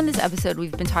 so far in this episode,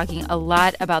 we've been talking a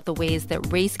lot about the ways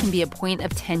that race can be a point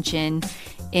of tension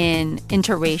in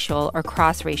interracial or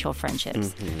cross-racial friendships.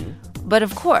 Mm-hmm. But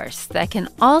of course, that can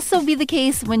also be the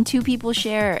case when two people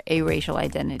share a racial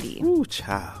identity. Ooh,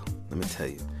 child, let me tell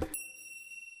you.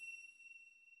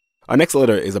 Our next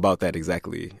letter is about that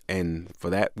exactly. And for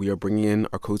that, we are bringing in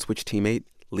our Code Switch teammate,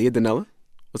 Leah Donnella.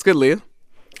 What's good, Leah?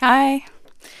 Hi.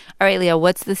 All right, Leah,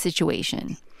 what's the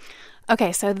situation?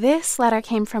 Okay, so this letter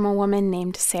came from a woman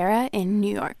named Sarah in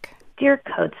New York. Dear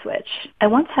Code Switch, I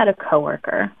once had a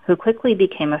coworker who quickly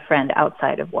became a friend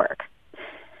outside of work.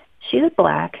 She was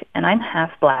Black, and I'm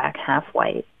half Black, half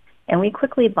white, and we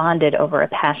quickly bonded over a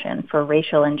passion for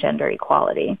racial and gender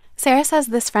equality. Sarah says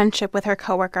this friendship with her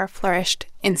coworker flourished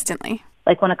instantly.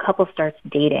 Like when a couple starts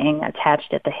dating,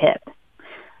 attached at the hip.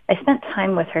 I spent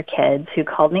time with her kids, who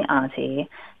called me auntie,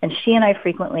 and she and I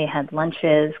frequently had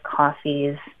lunches,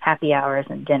 coffees, happy hours,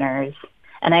 and dinners,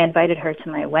 and I invited her to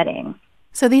my wedding.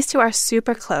 So these two are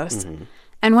super close. Mm-hmm.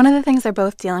 And one of the things they're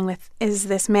both dealing with is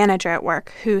this manager at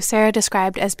work who Sarah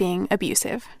described as being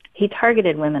abusive. He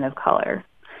targeted women of color,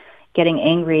 getting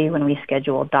angry when we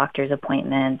scheduled doctor's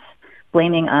appointments,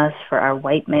 blaming us for our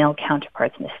white male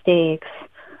counterparts' mistakes,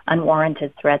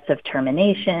 unwarranted threats of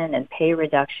termination and pay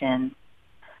reduction.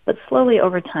 But slowly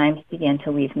over time, he began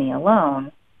to leave me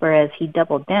alone, whereas he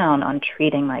doubled down on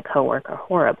treating my coworker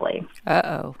horribly.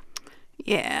 Uh-oh.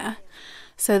 Yeah.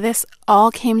 So this all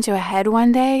came to a head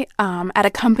one day at a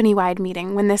company-wide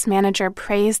meeting when this manager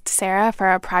praised Sarah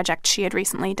for a project she had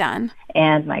recently done.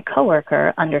 And my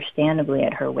coworker, understandably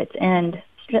at her wit's end,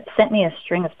 sent me a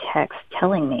string of texts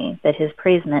telling me that his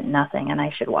praise meant nothing and I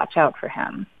should watch out for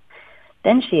him.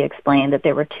 Then she explained that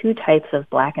there were two types of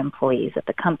Black employees at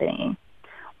the company.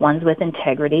 Ones with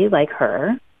integrity, like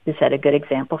her, who set a good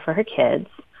example for her kids,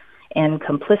 and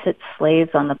complicit slaves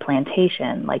on the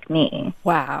plantation, like me.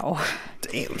 Wow.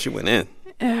 Damn, she went in.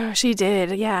 Oh, she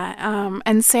did, yeah.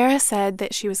 And Sarah said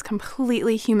that she was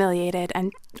completely humiliated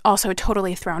and also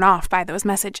totally thrown off by those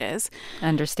messages.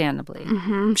 Understandably.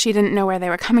 Mm-hmm. She didn't know where they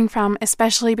were coming from,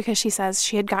 especially because she says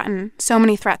she had gotten so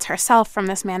many threats herself from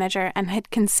this manager and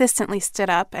had consistently stood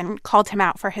up and called him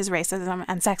out for his racism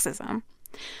and sexism.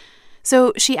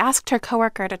 So she asked her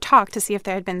coworker to talk to see if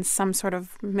there had been some sort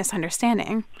of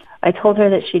misunderstanding. I told her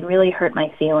that she'd really hurt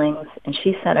my feelings, and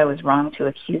she said I was wrong to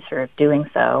accuse her of doing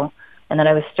so, and that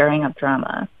I was stirring up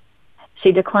drama.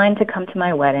 She declined to come to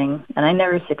my wedding, and I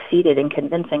never succeeded in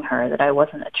convincing her that I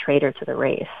wasn't a traitor to the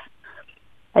race.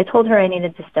 I told her I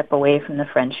needed to step away from the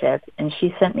friendship, and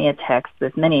she sent me a text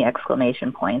with many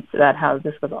exclamation points about how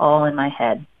this was all in my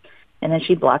head, and then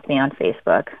she blocked me on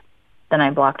Facebook. Then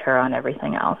I blocked her on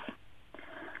everything else.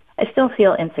 I still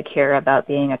feel insecure about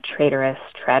being a traitorous,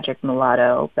 tragic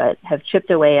mulatto, but have chipped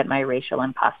away at my racial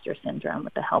imposter syndrome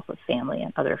with the help of family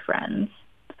and other friends.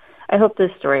 I hope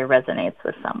this story resonates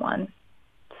with someone.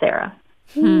 Sarah.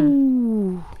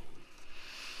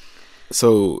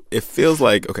 So it feels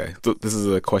like, okay, this is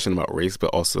a question about race, but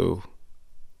also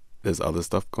there's other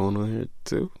stuff going on here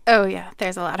too. Oh, yeah,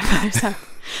 there's a lot of other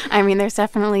stuff. I mean, there's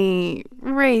definitely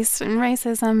race and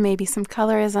racism, maybe some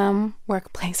colorism,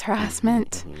 workplace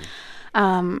harassment.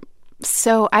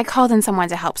 So I called in someone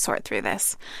to help sort through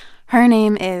this. Her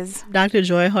name is Dr.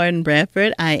 Joy Harden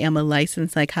Bradford. I am a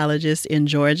licensed psychologist in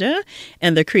Georgia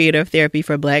and the creator of Therapy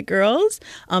for Black Girls.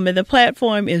 And the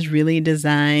platform is really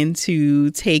designed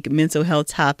to take mental health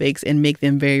topics and make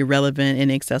them very relevant and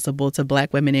accessible to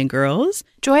Black women and girls.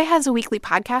 Joy has a weekly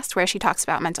podcast where she talks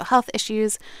about mental health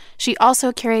issues. She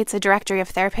also curates a directory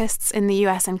of therapists in the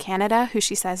U.S. and Canada who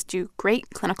she says do great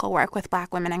clinical work with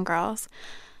Black women and girls.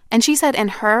 And she said in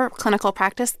her clinical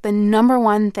practice, the number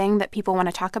one thing that people want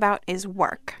to talk about is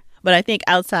work. But I think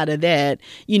outside of that,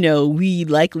 we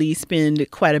likely spend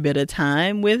quite a bit of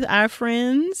time with our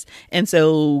friends. And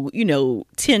so,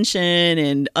 tension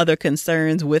and other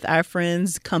concerns with our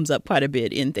friends comes up quite a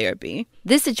bit in therapy.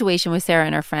 This situation with Sarah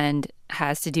and her friend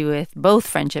has to do with both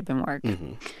friendship and work.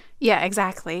 Yeah,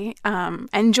 exactly.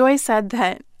 And Joy said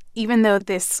that even though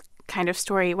this kind of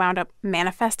story wound up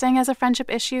manifesting as a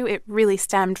friendship issue, it really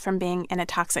stemmed from being in a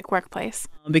toxic workplace.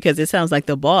 Because it sounds like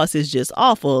the boss is just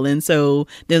awful. And so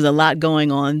there's a lot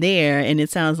going on there. And it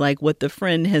sounds like what the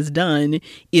friend has done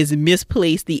is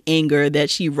misplace the anger that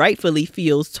she rightfully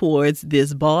feels towards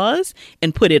this boss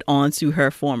and put it onto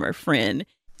her former friend.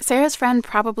 Sarah's friend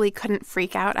probably couldn't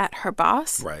freak out at her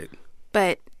boss. Right.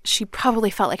 But she probably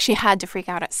felt like she had to freak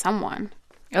out at someone.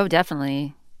 Oh,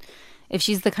 definitely. If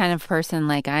she's the kind of person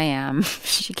like I am,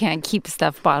 she can't keep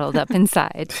stuff bottled up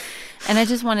inside. And I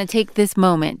just want to take this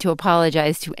moment to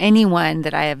apologize to anyone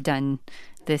that I have done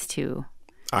this to.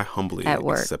 I humbly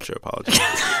accept your apology,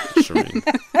 Shireen.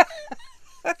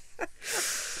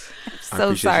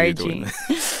 So sorry, Jean.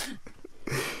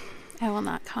 I will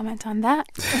not comment on that.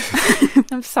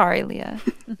 I'm sorry, Leah.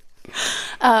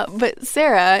 But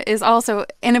Sarah is also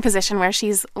in a position where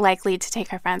she's likely to take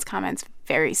her friend's comments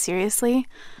very seriously.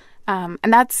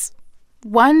 And that's,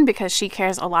 one, because she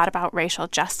cares a lot about racial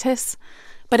justice,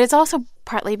 but it's also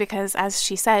partly because, as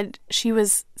she said, she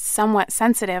was somewhat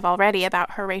sensitive already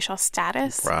about her racial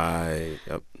status. Right,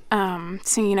 yep.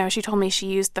 So, she told me she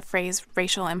used the phrase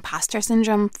racial imposter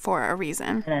syndrome for a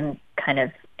reason. And I'm kind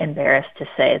of embarrassed to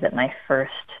say that my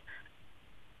first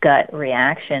gut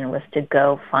reaction was to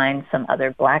go find some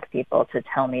other Black people to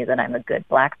tell me that I'm a good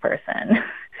Black person.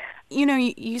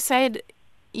 You said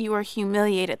you were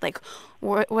humiliated. Like,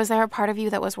 was there a part of you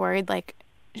that was worried, like,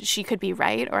 she could be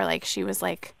right, or, like, she was,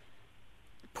 like,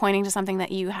 pointing to something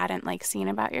that you hadn't, like, seen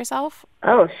about yourself?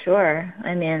 Oh, sure.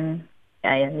 I mean,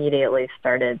 I immediately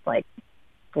started, like,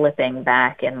 flipping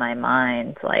back in my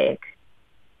mind, like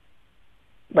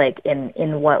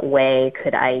in what way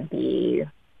could I be,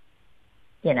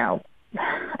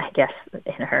 I guess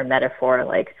in her metaphor,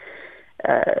 like,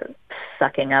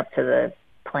 sucking up to the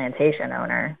plantation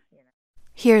owner.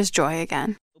 Here's Joy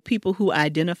again. People who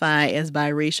identify as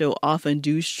biracial often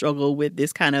do struggle with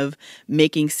this kind of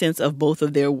making sense of both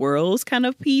of their worlds kind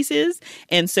of pieces.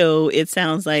 And so it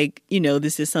sounds like,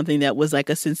 this is something that was like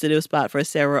a sensitive spot for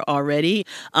Sarah already.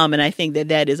 And I think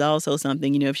that is also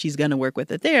something, if she's going to work with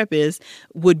a therapist,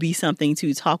 would be something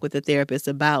to talk with the therapist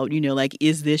about, like,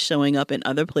 is this showing up in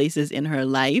other places in her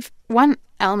life? One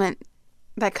element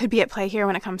that could be at play here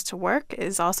when it comes to work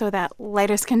is also that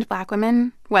lighter-skinned Black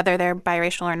women, whether they're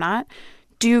biracial or not,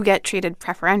 do get treated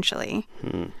preferentially.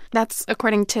 That's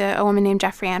according to a woman named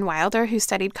Jeffrey Ann Wilder, who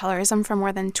studied colorism for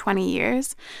more than 20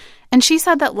 years. And she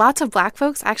said that lots of Black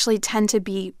folks actually tend to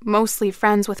be mostly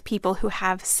friends with people who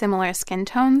have similar skin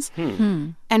tones.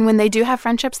 And when they do have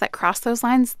friendships that cross those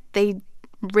lines, they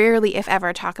rarely, if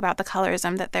ever, talk about the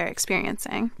colorism that they're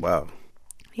experiencing. Wow.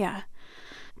 Yeah.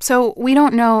 So we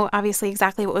don't know, obviously,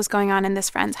 exactly what was going on in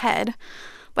this friend's head,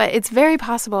 but it's very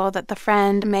possible that the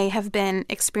friend may have been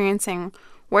experiencing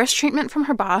worse treatment from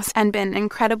her boss and been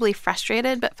incredibly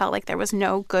frustrated, but felt like there was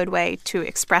no good way to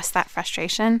express that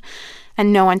frustration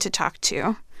and no one to talk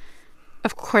to.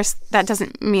 Of course, that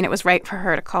doesn't mean it was right for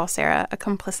her to call Sarah a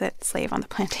complicit slave on the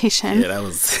plantation. Yeah, that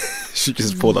was, she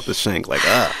just pulled up the shank like,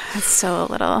 That's so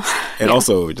little. And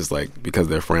also, just like, because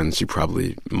they're friends, she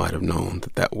probably might have known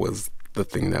that was the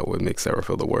thing that would make Sarah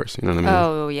feel the worst. You know what I mean?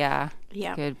 Oh, yeah.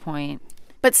 Yeah. Good point.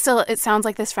 But still, it sounds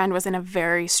like this friend was in a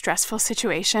very stressful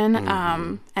situation.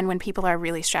 And when people are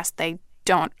really stressed, they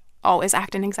don't always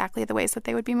act in exactly the ways that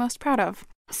they would be most proud of.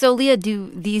 So, Leah,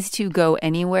 do these two go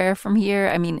anywhere from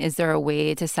here? I mean, is there a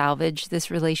way to salvage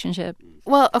this relationship?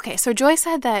 Well, okay, so Joy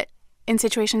said that in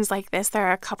situations like this, there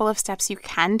are a couple of steps you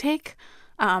can take,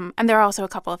 and there are also a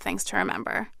couple of things to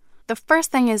remember. The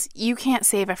first thing is you can't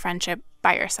save a friendship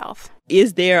by yourself.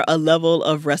 Is there a level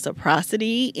of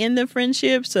reciprocity in the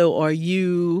friendship? So are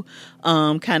you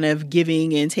kind of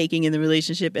giving and taking in the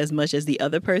relationship as much as the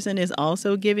other person is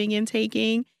also giving and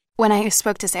taking? When I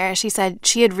spoke to Sarah, she said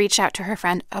she had reached out to her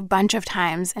friend a bunch of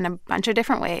times in a bunch of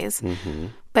different ways. Mm-hmm.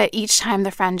 But each time the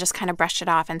friend just kind of brushed it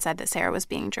off and said that Sarah was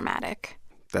being dramatic.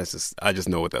 I just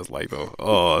know what that's like, though.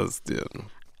 Oh,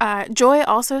 Joy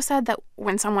also said that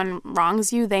when someone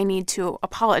wrongs you, they need to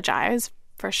apologize,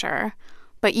 for sure.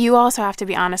 But you also have to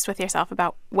be honest with yourself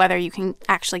about whether you can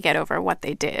actually get over what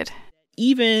they did.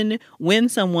 Even when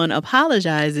someone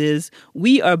apologizes,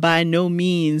 we are by no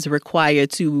means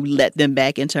required to let them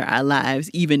back into our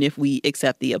lives, even if we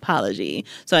accept the apology.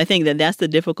 So I think that that's the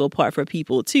difficult part for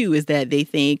people, too, is that they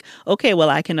think, okay, well,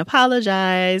 I can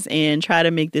apologize and try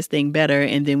to make this thing better,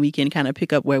 and then we can kind of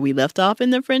pick up where we left off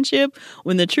in the friendship,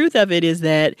 when the truth of it is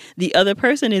that the other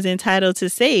person is entitled to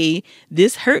say,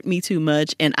 this hurt me too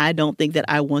much, and I don't think that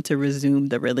I want to resume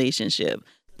the relationship.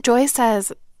 Joy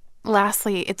says,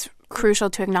 lastly, it's crucial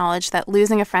to acknowledge that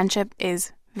losing a friendship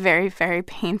is very, very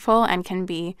painful and can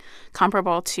be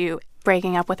comparable to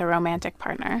breaking up with a romantic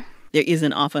partner. There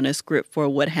isn't often a script for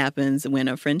what happens when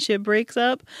a friendship breaks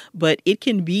up, but it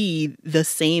can be the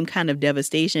same kind of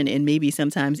devastation and maybe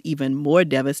sometimes even more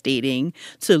devastating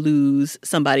to lose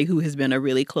somebody who has been a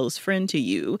really close friend to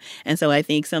you. And so I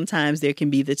think sometimes there can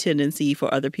be the tendency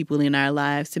for other people in our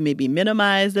lives to maybe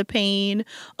minimize the pain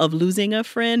of losing a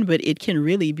friend, but it can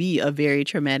really be a very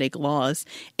traumatic loss.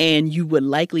 And you would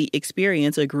likely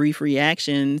experience a grief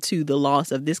reaction to the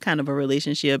loss of this kind of a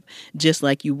relationship just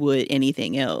like you would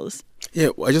anything else. Yeah,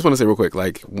 I just want to say real quick,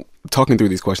 like, talking through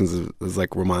these questions is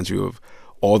like reminds you of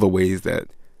all the ways that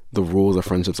the rules of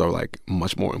friendships are like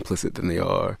much more implicit than they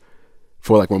are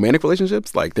for like romantic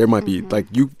relationships. Like there might be like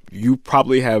you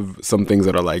probably have some things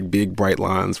that are like big bright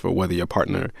lines for whether your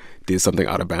partner did something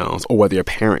out of bounds or whether your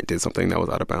parent did something that was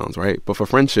out of bounds, right? But for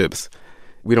friendships,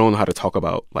 we don't know how to talk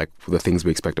about like the things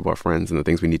we expect of our friends and the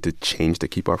things we need to change to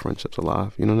keep our friendships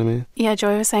alive. You know what I mean? Yeah,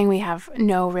 Joy was saying we have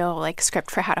no real like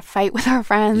script for how to fight with our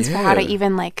friends, for how to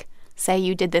even like say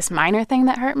you did this minor thing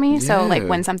that hurt me. Yeah. So like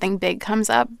when something big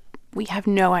comes up, we have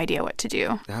no idea what to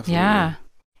do. Absolutely. Yeah.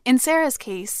 In Sarah's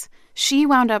case, she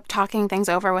wound up talking things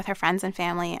over with her friends and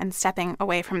family and stepping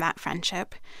away from that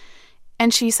friendship.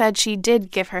 And she said she did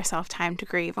give herself time to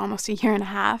grieve, almost a year and a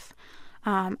half.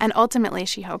 And ultimately,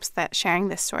 she hopes that sharing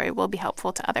this story will be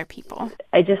helpful to other people.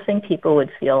 I just think people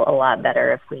would feel a lot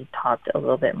better if we talked a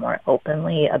little bit more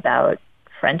openly about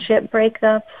friendship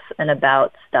breakups and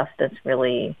about stuff that's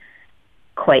really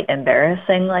quite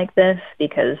embarrassing like this.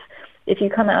 Because if you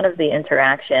come out of the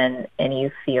interaction and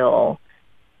you feel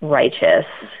righteous,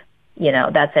 you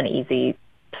know, that's an easy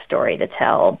story to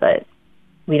tell. But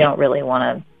we don't really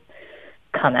want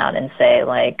to come out and say,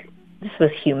 like, this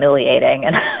was humiliating,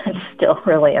 and I'm still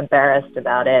really embarrassed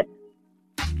about it.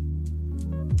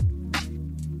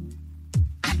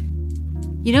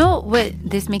 You know what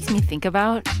this makes me think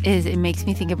about is it makes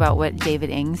me think about what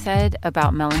David Ng said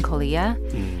about melancholia.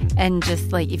 And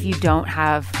just like if you don't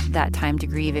have that time to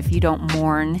grieve, if you don't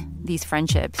mourn these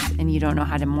friendships and you don't know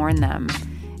how to mourn them,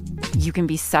 you can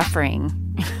be suffering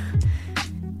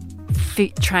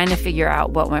trying to figure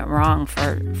out what went wrong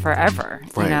for forever,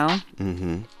 right. You know?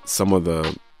 Mm-hmm. Some of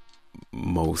the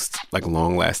most like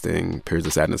long-lasting periods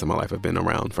of sadness in my life have been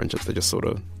around friendships that just sort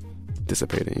of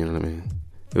dissipated, you know what I mean?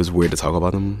 It was weird to talk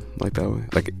about them like that way.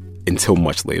 Like until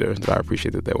much later that I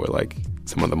appreciated that they were like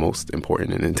some of the most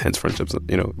important and intense friendships,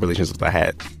 you know, relationships I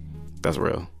had. That's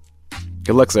real.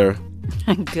 Good luck, Sarah.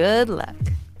 Good luck.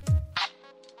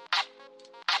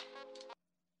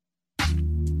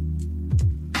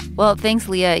 Well, thanks,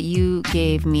 Leah. You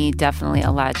gave me definitely a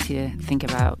lot to think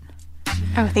about.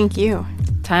 Oh, thank you.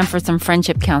 Time for some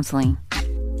friendship counseling.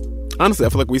 Honestly, I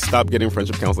feel like we stopped getting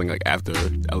friendship counseling like after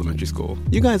elementary school.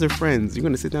 You guys are friends. You're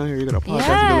going to sit down here. You're going to apologize.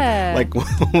 Yeah,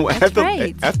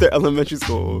 like after elementary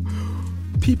school,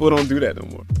 people don't do that no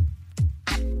more.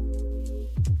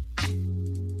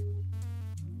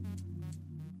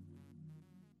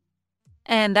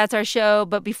 And that's our show.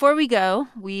 But before we go,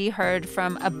 we heard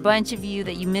from a bunch of you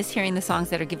that you miss hearing the songs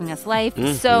that are giving us life.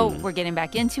 Mm-hmm. So we're getting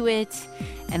back into it.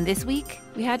 And this week,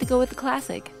 we had to go with the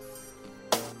classic.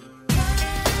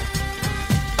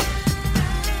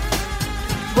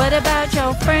 What about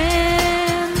your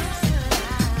friends?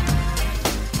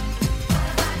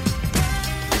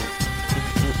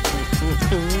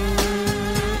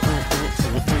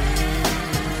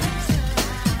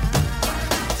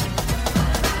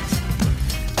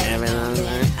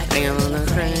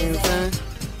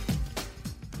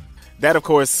 That, of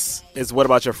course, is What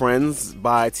About Your Friends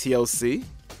by TLC.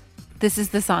 This is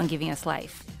the song giving us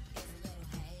life.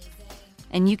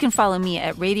 And you can follow me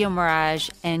at Radio Mirage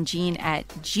and Gene at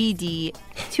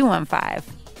GD215.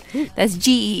 That's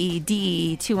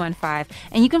GEEDE215.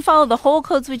 And you can follow the whole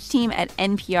Code Switch team at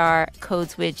NPR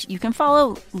Code Switch. You can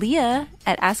follow Leah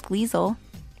at Ask Liesel.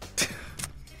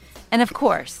 And of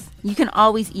course, you can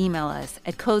always email us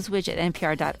at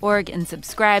codeswitch@npr.org and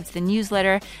subscribe to the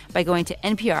newsletter by going to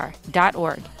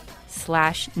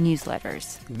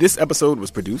npr.org/newsletters. This episode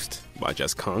was produced by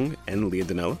Jess Kung and Leah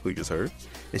Donnella, who you just heard.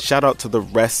 And shout out to the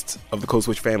rest of the Code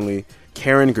Switch family: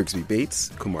 Karen Grigsby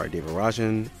Bates, Kumar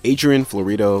Devarajan, Adrian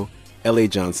Florido, L.A.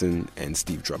 Johnson, and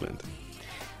Steve Drummond.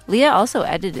 Leah also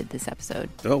edited this episode.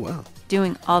 Oh, wow.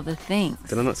 Doing all the things.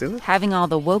 Did I not say that? Having all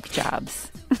the woke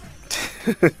jobs.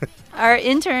 Our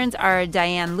interns are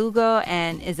Diane Lugo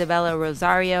and Isabella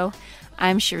Rosario.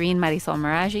 I'm Shireen Marisol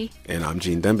Meraji. And I'm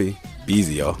Gene Demby. Be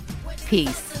easy, y'all.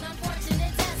 Peace.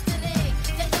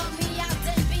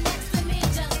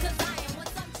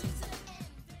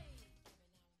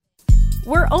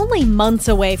 We're only months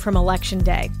away from Election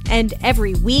Day, and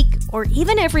every week, or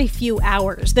even every few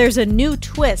hours, there's a new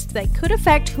twist that could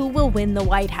affect who will win the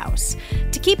White House.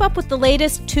 To keep up with the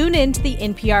latest, tune in to the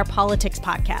NPR Politics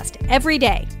Podcast every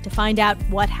day to find out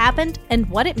what happened and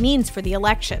what it means for the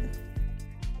election.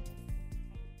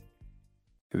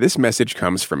 This message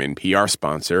comes from NPR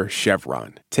sponsor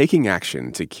Chevron, taking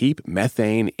action to keep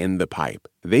methane in the pipe.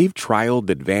 They've trialed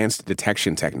advanced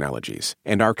detection technologies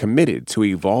and are committed to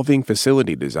evolving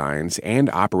facility designs and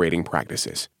operating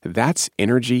practices. That's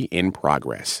energy in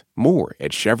progress. More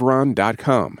at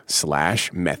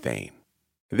chevron.com/methane.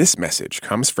 This message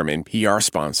comes from NPR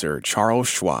sponsor Charles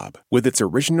Schwab with its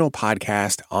original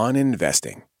podcast on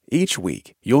investing. Each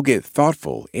week, you'll get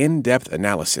thoughtful, in-depth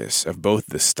analysis of both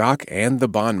the stock and the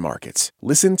bond markets.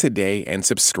 Listen today and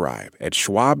subscribe at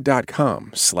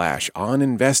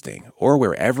schwab.com/oninvesting or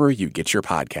wherever you get your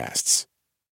podcasts.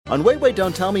 On Wait, Wait,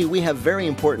 Don't Tell Me, we have very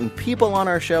important people on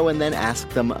our show and then ask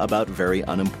them about very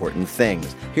unimportant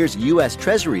things. Here's U.S.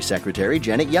 Treasury Secretary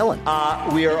Janet Yellen.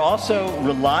 We are also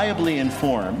reliably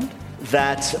informed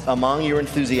that among your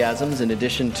enthusiasms, in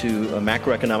addition to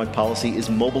macroeconomic policy, is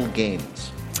mobile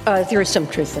games. There is some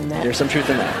truth in that. There's some truth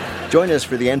in that. Join us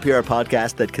for the NPR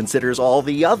podcast that considers all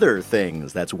the other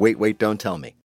things. That's Wait, Wait, Don't Tell Me.